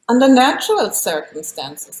 Under natural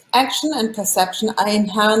circumstances, action and perception are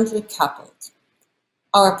inherently coupled.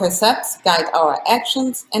 Our percepts guide our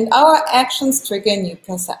actions, and our actions trigger new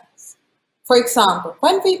percepts. For example,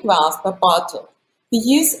 when we grasp a bottle, we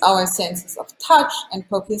use our senses of touch and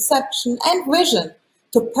proprioception and vision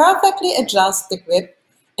to perfectly adjust the grip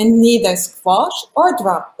and neither squash or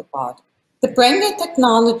drop the bottle. The BrainGate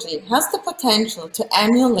technology has the potential to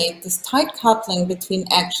emulate this tight coupling between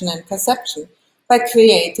action and perception by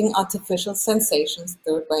creating artificial sensations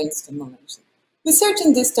through brain stimulation. Research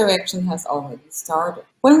in this direction has already started.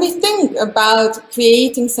 When we think about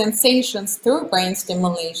creating sensations through brain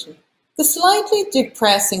stimulation, the slightly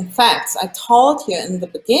depressing facts I told you in the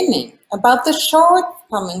beginning about the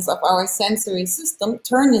shortcomings of our sensory system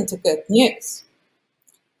turn into good news.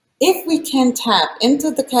 If we can tap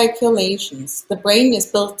into the calculations the brain is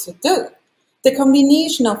built to do, the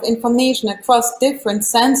combination of information across different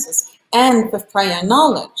senses and with prior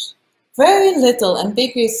knowledge, very little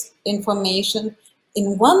ambiguous information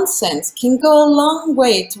in one sense can go a long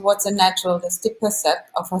way towards a naturalistic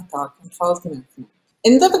percept of a thought-controlled movement.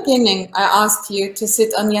 In the beginning, I asked you to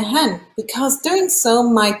sit on your hand because doing so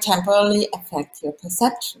might temporarily affect your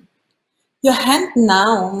perception. Your hand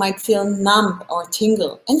now might feel numb or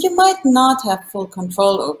tingle, and you might not have full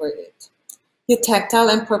control over it. Your tactile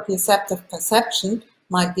and proprioceptive perception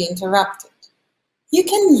might be interrupted. You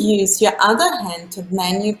can use your other hand to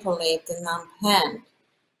manipulate the numb hand,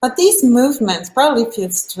 but these movements probably feel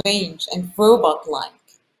strange and robot-like.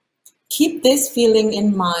 Keep this feeling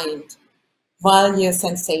in mind while your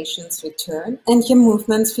sensations return and your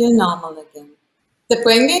movements feel normal again. The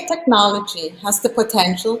BrainGate technology has the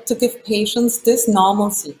potential to give patients this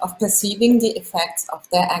normalcy of perceiving the effects of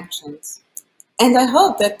their actions. And I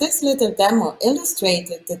hope that this little demo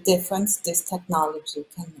illustrated the difference this technology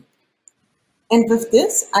can make. And with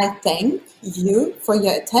this, I thank you for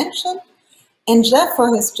your attention and Jeff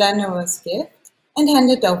for his generous gift and hand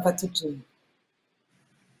it over to Gina.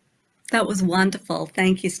 That was wonderful.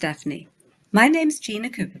 Thank you, Stephanie. My name's Gina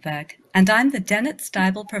Kuperberg, and I'm the Dennett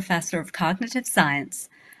Stibel Professor of Cognitive Science,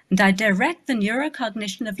 and I direct the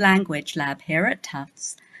Neurocognition of Language Lab here at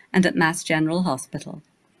Tufts and at Mass General Hospital.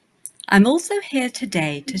 I'm also here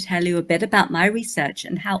today to tell you a bit about my research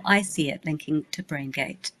and how I see it linking to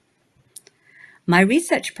BrainGate. My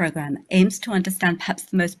research program aims to understand perhaps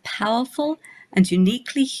the most powerful and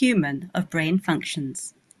uniquely human of brain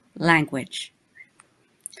functions, language.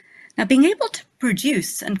 Now, being able to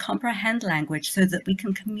produce and comprehend language so that we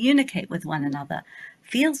can communicate with one another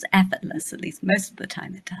feels effortless, at least most of the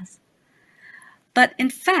time it does. But in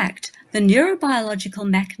fact, the neurobiological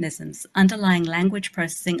mechanisms underlying language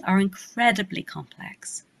processing are incredibly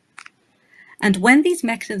complex. And when these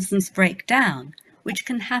mechanisms break down, which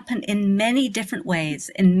can happen in many different ways,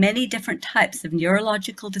 in many different types of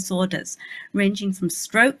neurological disorders, ranging from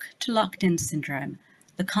stroke to locked-in syndrome,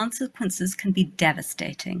 the consequences can be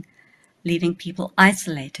devastating, leaving people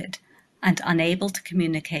isolated and unable to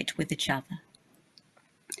communicate with each other.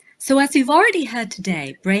 So as you've already heard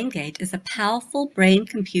today, BrainGate is a powerful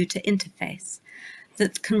brain-computer interface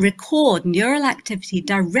that can record neural activity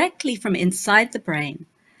directly from inside the brain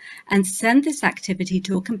and send this activity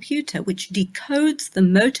to a computer which decodes the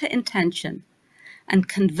motor intention and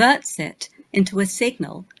converts it into a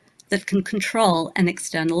signal that can control an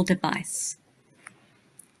external device.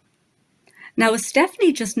 Now, as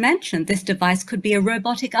Stephanie just mentioned, this device could be a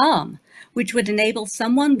robotic arm, which would enable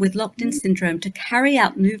someone with locked-in syndrome to carry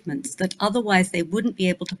out movements that otherwise they wouldn't be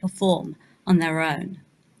able to perform on their own.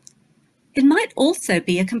 It might also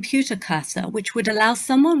be a computer cursor, which would allow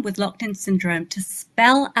someone with locked-in syndrome to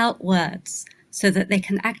spell out words so that they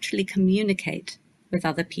can actually communicate with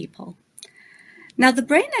other people. Now, the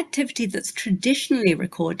brain activity that's traditionally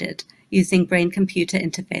recorded using brain-computer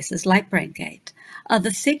interfaces like BrainGate are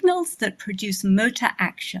the signals that produce motor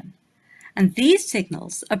action. And these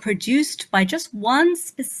signals are produced by just one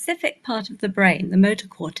specific part of the brain, the motor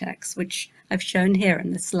cortex, which I've shown here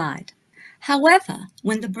in the slide. However,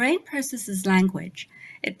 when the brain processes language,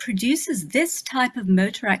 it produces this type of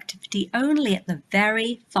motor activity only at the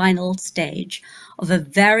very final stage of a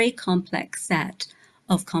very complex set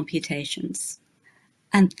of computations.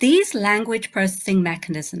 And these language processing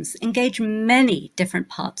mechanisms engage many different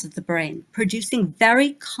parts of the brain, producing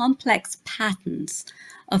very complex patterns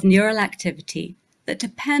of neural activity that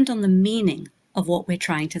depend on the meaning of what we're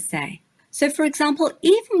trying to say. So for example,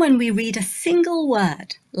 even when we read a single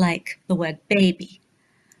word, like the word baby,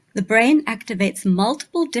 the brain activates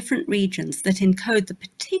multiple different regions that encode the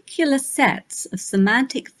particular sets of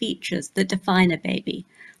semantic features that define a baby.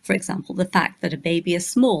 For example, the fact that a baby is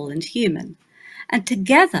small and human. And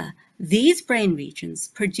together, these brain regions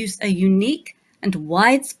produce a unique and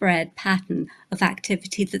widespread pattern of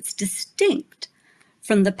activity that's distinct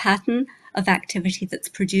from the pattern of activity that's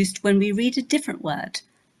produced when we read a different word,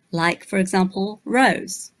 like, for example,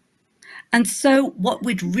 rose. And so what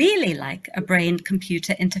we'd really like a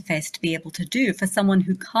brain-computer interface to be able to do for someone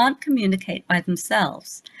who can't communicate by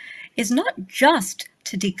themselves is not just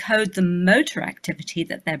to decode the motor activity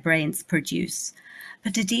that their brains produce,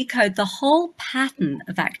 but to decode the whole pattern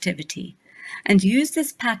of activity and use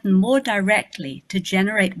this pattern more directly to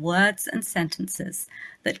generate words and sentences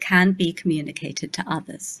that can be communicated to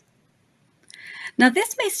others. Now,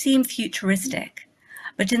 this may seem futuristic,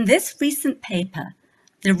 but in this recent paper,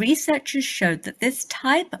 the researchers showed that this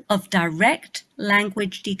type of direct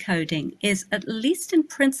language decoding is, at least in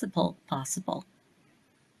principle, possible.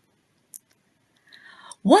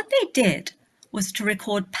 What they did was to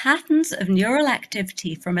record patterns of neural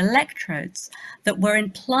activity from electrodes that were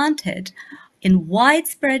implanted in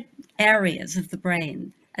widespread areas of the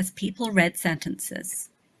brain as people read sentences.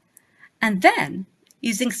 And then,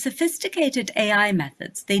 using sophisticated AI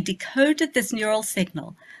methods, they decoded this neural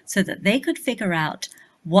signal so that they could figure out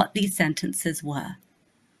what these sentences were.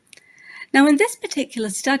 Now, in this particular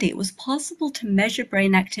study, it was possible to measure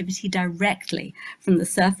brain activity directly from the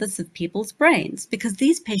surface of people's brains because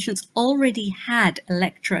these patients already had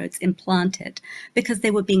electrodes implanted because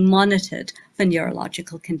they were being monitored for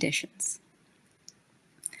neurological conditions.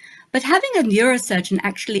 But having a neurosurgeon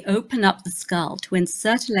actually open up the skull to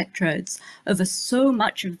insert electrodes over so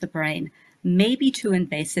much of the brain may be too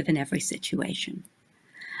invasive in every situation.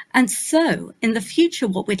 And so, in the future,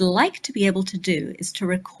 what we'd like to be able to do is to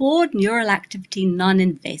record neural activity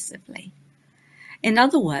non-invasively. In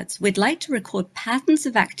other words, we'd like to record patterns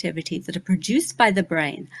of activity that are produced by the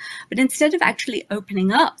brain, but instead of actually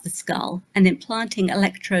opening up the skull and implanting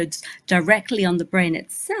electrodes directly on the brain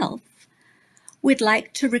itself, we'd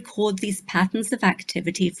like to record these patterns of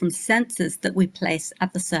activity from sensors that we place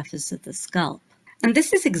at the surface of the skull. And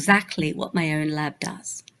this is exactly what my own lab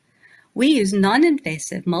does. We use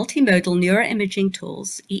non-invasive multimodal neuroimaging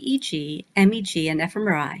tools, EEG, MEG, and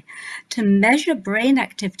fMRI, to measure brain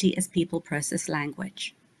activity as people process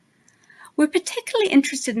language. We're particularly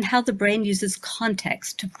interested in how the brain uses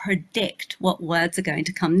context to predict what words are going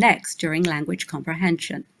to come next during language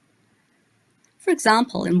comprehension. For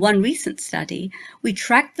example, in one recent study, we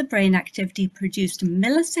tracked the brain activity produced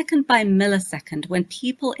millisecond by millisecond when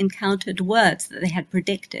people encountered words that they had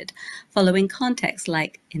predicted, following context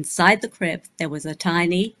like, inside the crib, there was a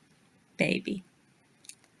tiny baby.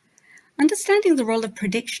 Understanding the role of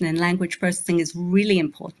prediction in language processing is really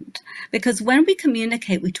important because when we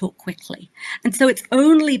communicate, we talk quickly. And so it's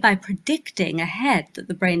only by predicting ahead that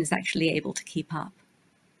the brain is actually able to keep up.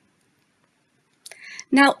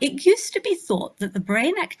 Now, it used to be thought that the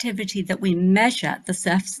brain activity that we measure at the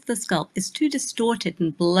surface of the skull is too distorted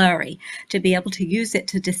and blurry to be able to use it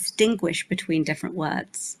to distinguish between different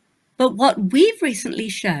words. But what we've recently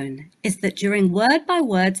shown is that during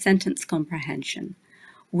word-by-word sentence comprehension,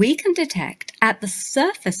 we can detect at the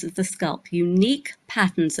surface of the scalp unique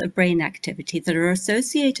patterns of brain activity that are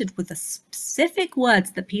associated with the specific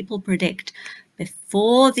words that people predict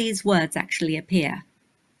before these words actually appear.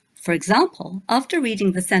 For example, after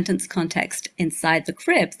reading the sentence context, inside the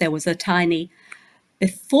crib, there was a tiny,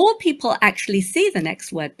 before people actually see the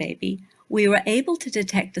next word, baby, we were able to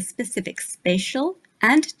detect a specific spatial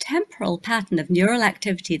and temporal pattern of neural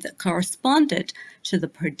activity that corresponded to the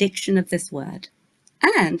prediction of this word.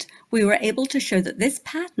 And we were able to show that this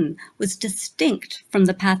pattern was distinct from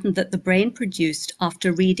the pattern that the brain produced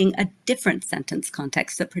after reading a different sentence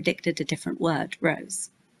context that predicted a different word,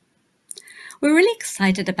 Rose. We're really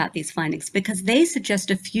excited about these findings because they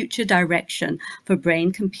suggest a future direction for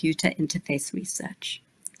brain-computer interface research.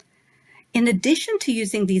 In addition to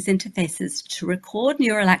using these interfaces to record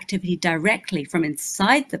neural activity directly from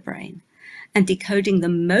inside the brain and decoding the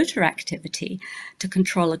motor activity to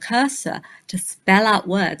control a cursor to spell out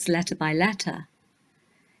words letter by letter,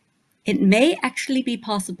 it may actually be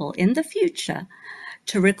possible in the future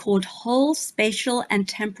to record whole spatial and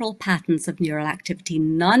temporal patterns of neural activity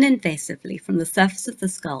non-invasively from the surface of the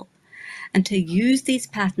skull, and to use these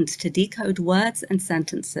patterns to decode words and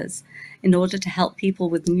sentences in order to help people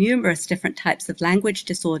with numerous different types of language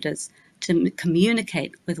disorders to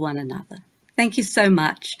communicate with one another. Thank you so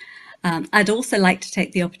much. I'd also like to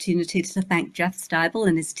take the opportunity to thank Jeff Stibel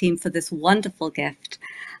and his team for this wonderful gift.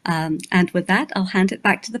 And with that, I'll hand it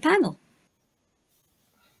back to the panel.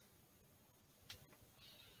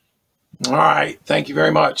 All right. Thank you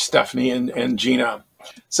very much, Stephanie and Gina.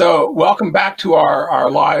 So welcome back to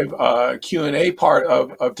our live Q&A part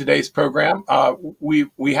of today's program.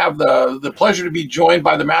 We have the pleasure to be joined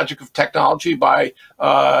by the magic of technology by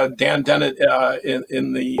Dan Dennett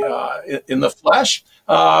in the flesh,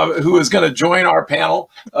 who is going to join our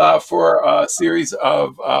panel for a series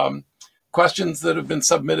of questions that have been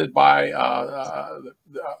submitted by our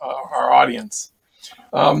audience.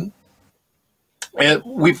 And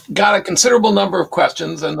we've got a considerable number of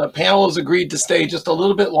questions, and the panel has agreed to stay just a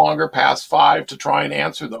little bit longer, past 5, to try and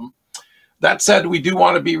answer them. That said, we do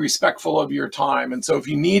want to be respectful of your time. And so if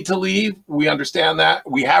you need to leave, we understand that.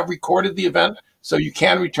 We have recorded the event, so you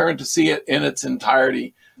can return to see it in its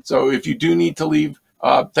entirety. So if you do need to leave,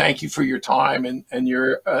 thank you for your time and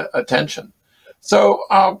your attention. So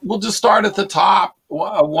we'll just start at the top.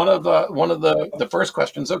 One of the first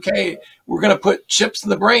questions. Okay, we're going to put chips in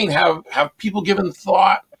the brain. Have people given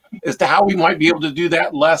thought as to how we might be able to do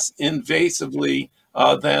that less invasively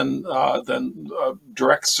than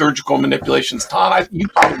direct surgical manipulations? Todd,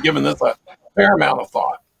 you've probably given this a fair amount of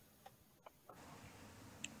thought.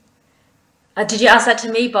 Did you ask that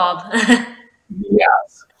to me, Bob?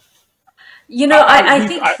 Yes. You know, I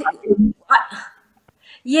think.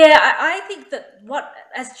 Yeah, I think that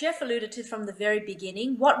as Jeff alluded to from the very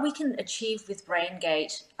beginning, what we can achieve with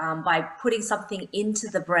BrainGate by putting something into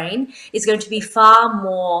the brain is going to be far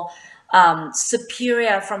more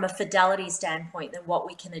superior from a fidelity standpoint than what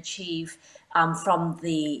we can achieve from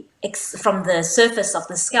the surface of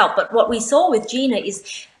the scalp. But what we saw with Gina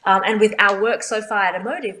is, and with our work so far at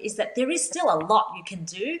Emotive, is that there is still a lot you can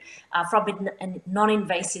do from a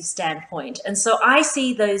non-invasive standpoint. And so I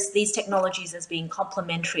see these technologies as being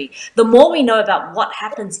complementary. The more we know about what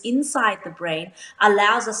happens inside the brain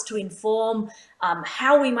allows us to inform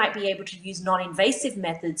how we might be able to use non-invasive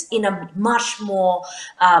methods in a much more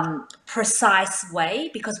precise way,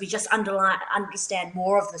 because we just understand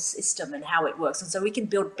more of the system and how it works. And so we can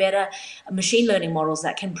build better machine learning models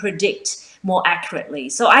that can predict more accurately.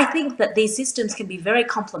 So I think that these systems can be very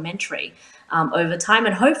complementary over time,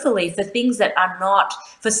 and hopefully for things that are not,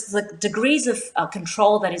 for the degrees of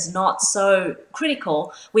control that is not so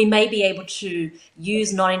critical, we may be able to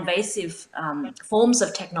use non-invasive forms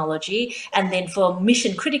of technology, and then for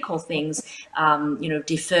mission critical things,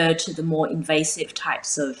 defer to the more invasive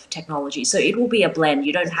types of technology. So it will be a blend.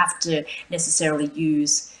 You don't have to necessarily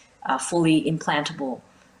use fully implantable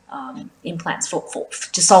implants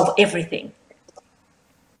to solve everything.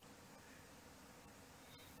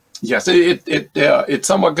 Yes, it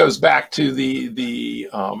somewhat goes back to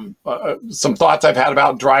some thoughts I've had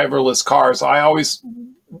about driverless cars. I always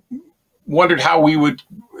wondered how we would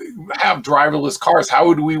have driverless cars.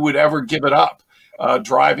 How we would ever give it up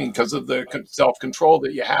driving because of the self-control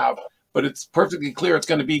that you have. But it's perfectly clear it's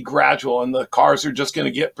going to be gradual, and the cars are just going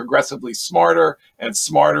to get progressively smarter and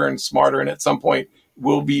smarter and smarter, and at some point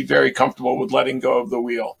we'll be very comfortable with letting go of the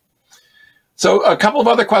wheel. So a couple of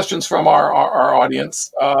other questions from our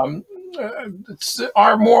audience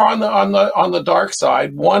are more on the dark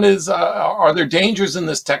side. One is, are there dangers in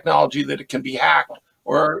this technology that it can be hacked,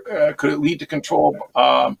 or could it lead to control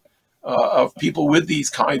of people with these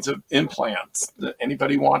kinds of implants?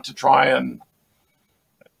 Anybody want to try and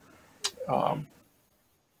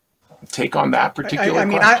take on that particular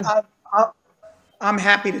question? I'm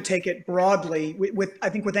happy to take it broadly. I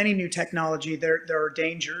think with any new technology, there are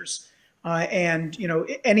dangers. And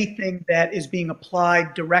anything that is being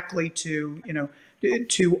applied directly to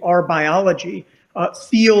our biology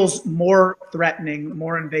feels more threatening,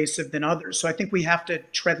 more invasive than others. So I think we have to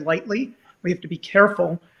tread lightly. We have to be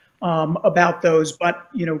careful about those. But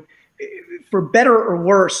for better or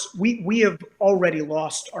worse, we have already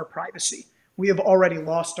lost our privacy. We have already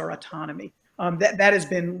lost our autonomy. That has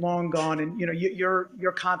been long gone. And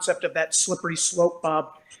your concept of that slippery slope,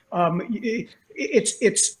 Bob.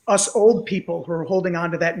 It's us old people who are holding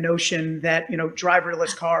on to that notion that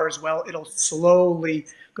driverless cars, well, it'll slowly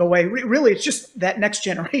go away. Really, it's just that next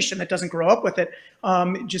generation that doesn't grow up with it,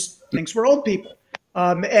 just thinks we're old people.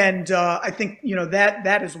 I think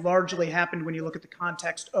that has largely happened when you look at the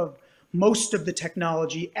context of most of the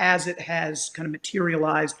technology as it has kind of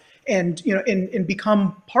materialized and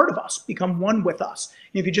become part of us, become one with us.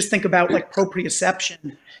 If you just think about like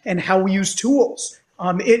proprioception and how we use tools.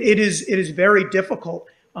 It is very difficult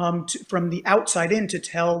from the outside in to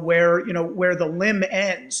tell where the limb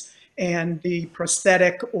ends and the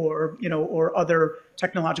prosthetic or other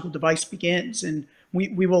technological device begins, and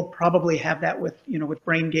we will probably have that with with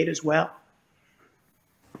BrainGate as well.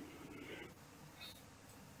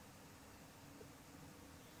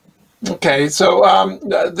 Okay, so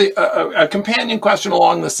a companion question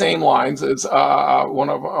along the same lines is one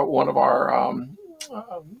of our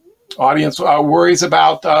audience worries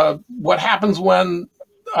about what happens when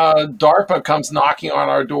DARPA comes knocking on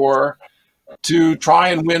our door to try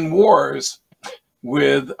and win wars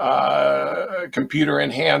with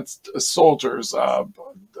computer-enhanced soldiers.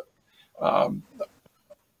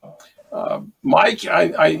 Mike,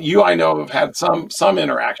 I know have had some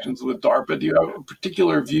interactions with DARPA. Do you have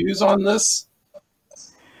particular views on this?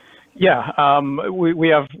 Yeah, we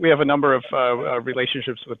have a number of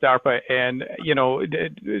relationships with DARPA, and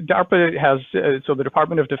DARPA has so the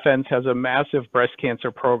Department of Defense has a massive breast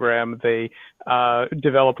cancer program. They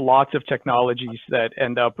develop lots of technologies that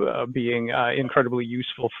end up being incredibly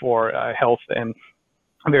useful for health and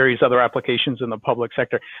various other applications in the public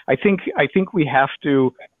sector. I think we have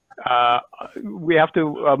to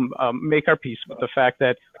make our peace with the fact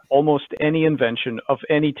that almost any invention of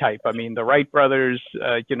any type, I mean, the Wright brothers,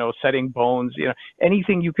 setting bones,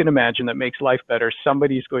 anything you can imagine that makes life better,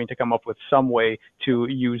 somebody's going to come up with some way to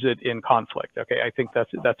use it in conflict. Okay, I think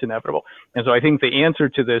that's inevitable. And so I think the answer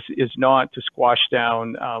to this is not to squash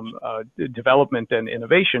down development and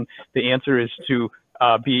innovation. The answer is to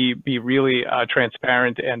be really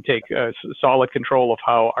transparent and take solid control of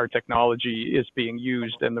how our technology is being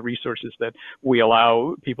used and the resources that we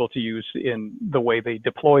allow people to use in the way they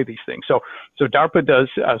deploy these things. So DARPA does,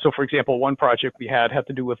 so for example, one project we had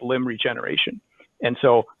to do with limb regeneration. And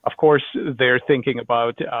so, of course, they're thinking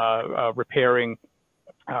about repairing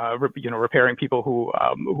people who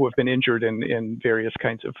have been injured in various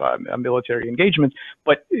kinds of military engagements.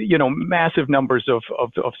 But massive numbers of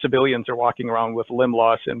civilians are walking around with limb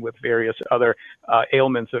loss and with various other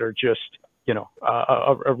ailments that are just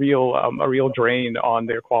a real drain on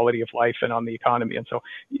their quality of life and on the economy. And so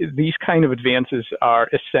these kind of advances are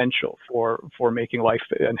essential for making life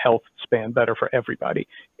and health span better for everybody.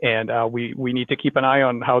 And we need to keep an eye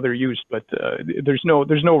on how they're used, but there's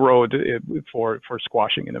no road for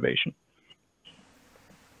squashing innovation.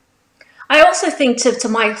 I also think, to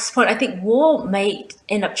Mike's point, I think war may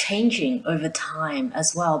end up changing over time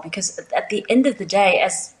as well, because at the end of the day,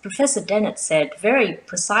 as Professor Dennett said very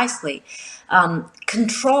precisely,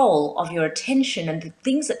 control of your attention and the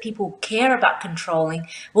things that people care about controlling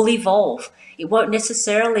will evolve. It won't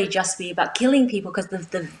necessarily just be about killing people, because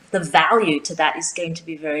the value to that is going to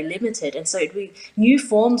be very limited. And so it'll be new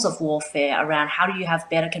forms of warfare around how do you have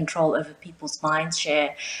better control over people's mind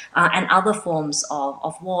share and other forms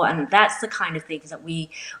of war. And that's the kind of things that we,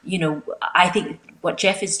 I think what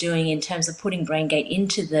Jeff is doing in terms of putting BrainGate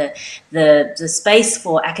into the space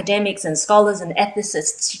for academics and scholars and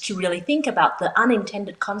ethicists to really think about the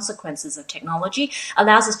unintended consequences of technology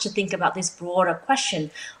allows us to think about this broader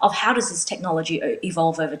question of how does this technology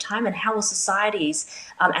evolve over time, and how will societies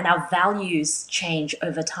and our values change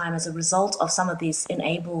over time as a result of some of these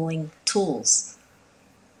enabling tools.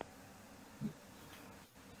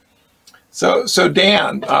 So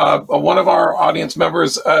Dan, one of our audience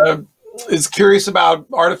members is curious about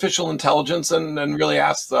artificial intelligence and really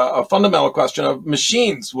asks a fundamental question of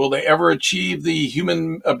machines. Will they ever achieve the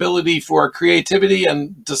human ability for creativity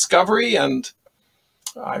and discovery? And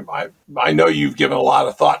I know you've given a lot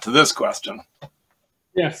of thought to this question.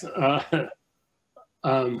 Yes, I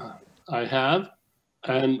have.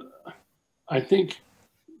 And I think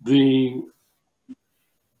the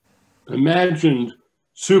imagined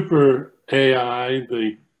super AI,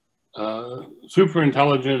 the super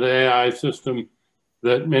intelligent AI system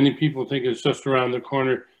that many people think is just around the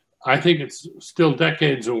corner, I think it's still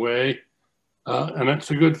decades away, and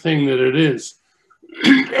it's a good thing that it is.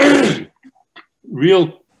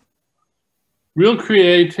 real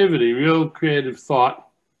creativity, real creative thought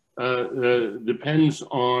depends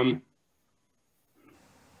on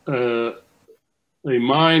a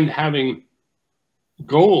mind having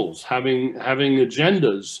goals, having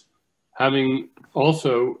agendas, having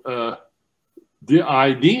also the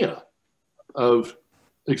idea of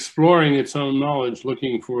exploring its own knowledge,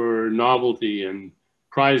 looking for novelty and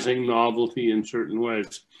prizing novelty in certain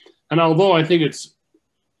ways. And although I think it's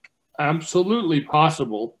absolutely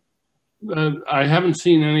possible, I haven't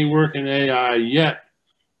seen any work in AI yet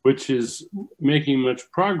which is making much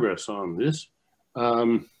progress on this.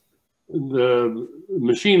 The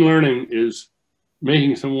machine learning is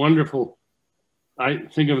making some wonderful, I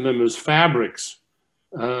think of them as fabrics.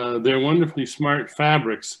 They're wonderfully smart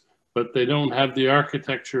fabrics, but they don't have the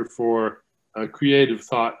architecture for creative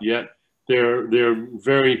thought yet. They're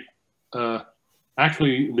very,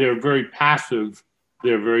 actually, they're very passive.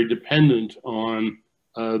 They're very dependent on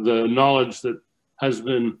the knowledge that has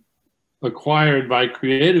been acquired by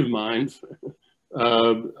creative minds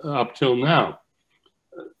up till now.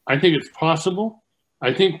 I think it's possible.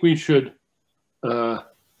 I think we should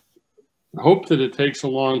hope that it takes a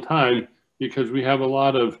long time, because we have a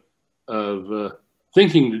lot of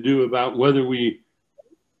thinking to do about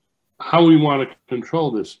how we want to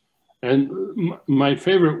control this. And my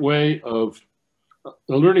favorite way of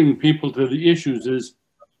alerting people to the issues is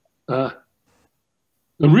a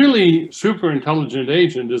really super intelligent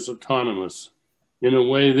agent is autonomous in a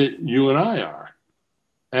way that you and I are.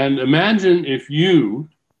 And imagine if you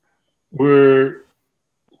were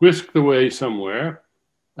whisked away somewhere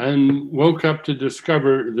and woke up to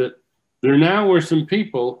discover that there now were some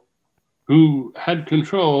people who had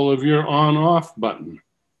control of your on-off button.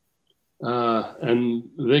 And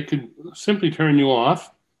they could simply turn you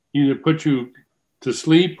off, either put you to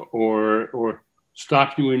sleep or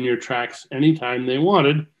stop you in your tracks anytime they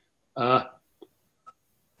wanted. I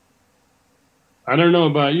don't know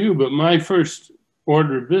about you, but my first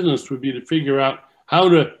order of business would be to figure out how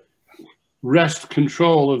to wrest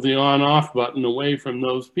control of the on-off button away from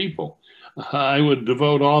those people. I would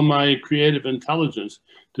devote all my creative intelligence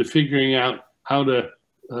to figuring out how to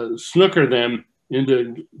snooker them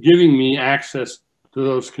into giving me access to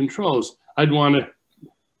those controls. I'd want to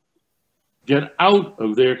get out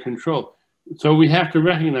of their control. So we have to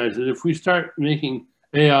recognize that if we start making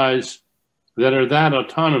AIs that are that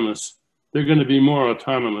autonomous, they're going to be more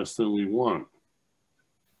autonomous than we want.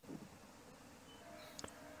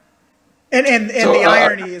 And the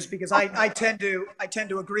irony is, because I tend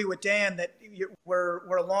to agree with Dan that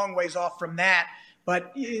we're a long ways off from that.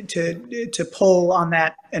 But to pull on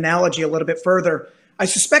that analogy a little bit further, I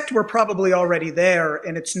suspect we're probably already there,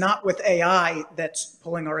 and it's not with AI that's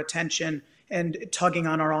pulling our attention and tugging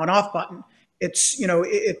on our on-off button. It's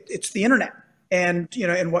it's the internet, and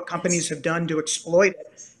and what companies have done to exploit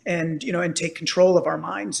it, and and take control of our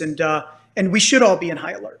minds, and we should all be in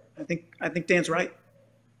high alert. I think Dan's right.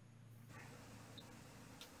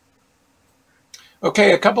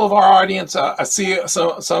 Okay, a couple of our audience, I see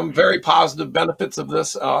some very positive benefits of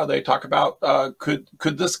this. They talk about could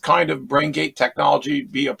this kind of BrainGate technology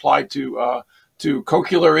be applied to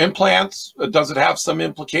cochlear implants? Does it have some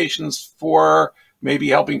implications for maybe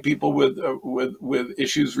helping people with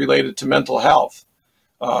issues related to mental health?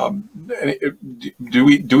 Do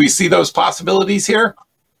we see those possibilities here?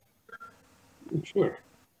 Sure.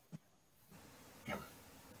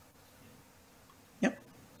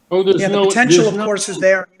 Oh, the potential, of course, is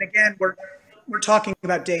there. And again, we're talking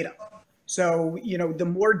about data. So, the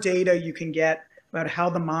more data you can get about how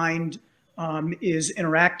the mind is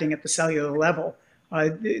interacting at the cellular level,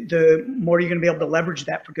 the more you're going to be able to leverage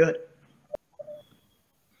that for good.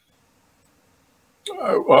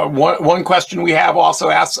 One question we have also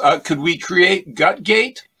asks, could we create gut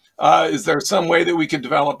gate? Is there some way that we could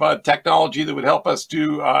develop a technology that would help us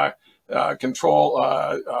to control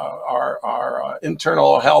our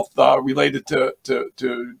internal health related to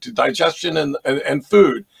digestion and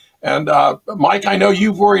food? And Mike, I know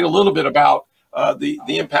you've worried a little bit about the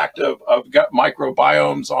impact of gut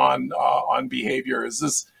microbiomes on behavior. Is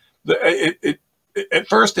this at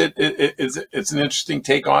first it's an interesting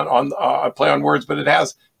take on a play on words, but it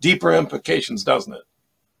has deeper implications, doesn't it?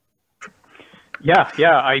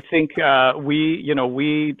 Yeah. I think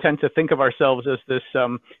we tend to think of ourselves as this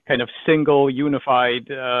kind of single, unified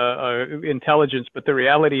intelligence, but the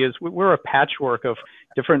reality is we're a patchwork of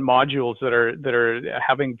different modules that are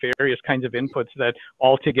having various kinds of inputs that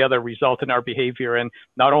all together result in our behavior, and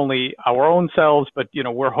not only our own cells, but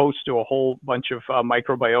we're host to a whole bunch of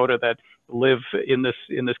microbiota that live in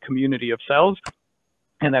this community of cells,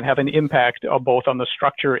 and that have an impact both on the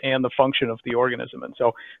structure and the function of the organism. And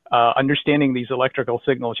so understanding these electrical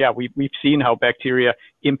signals, we've seen how bacteria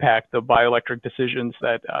impact the bioelectric decisions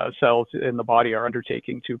that cells in the body are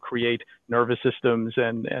undertaking to create nervous systems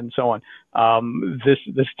and so on.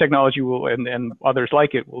 This technology will, and others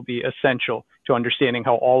like it, will be essential to understanding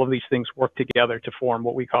how all of these things work together to form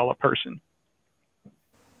what we call a person.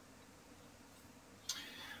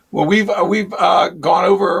 Well, we've gone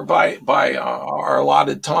over by our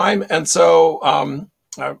allotted time, and so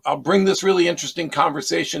I'll bring this really interesting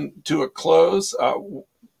conversation to a close.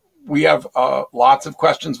 We have lots of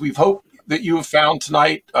questions. We've hoped that you have found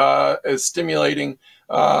tonight as stimulating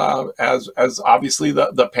as obviously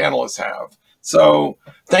the panelists have. So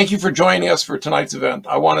thank you for joining us for tonight's event.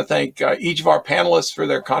 I want to thank each of our panelists for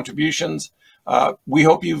their contributions. We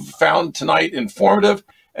hope you've found tonight informative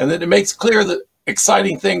and that it makes clear that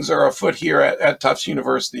exciting things are afoot here at Tufts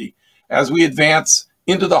University as we advance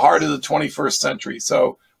into the heart of the 21st century.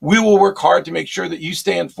 So we will work hard to make sure that you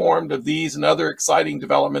stay informed of these and other exciting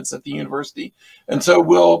developments at the university. And so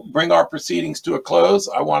we'll bring our proceedings to a close.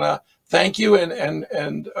 I want to thank you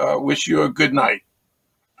and wish you a good night.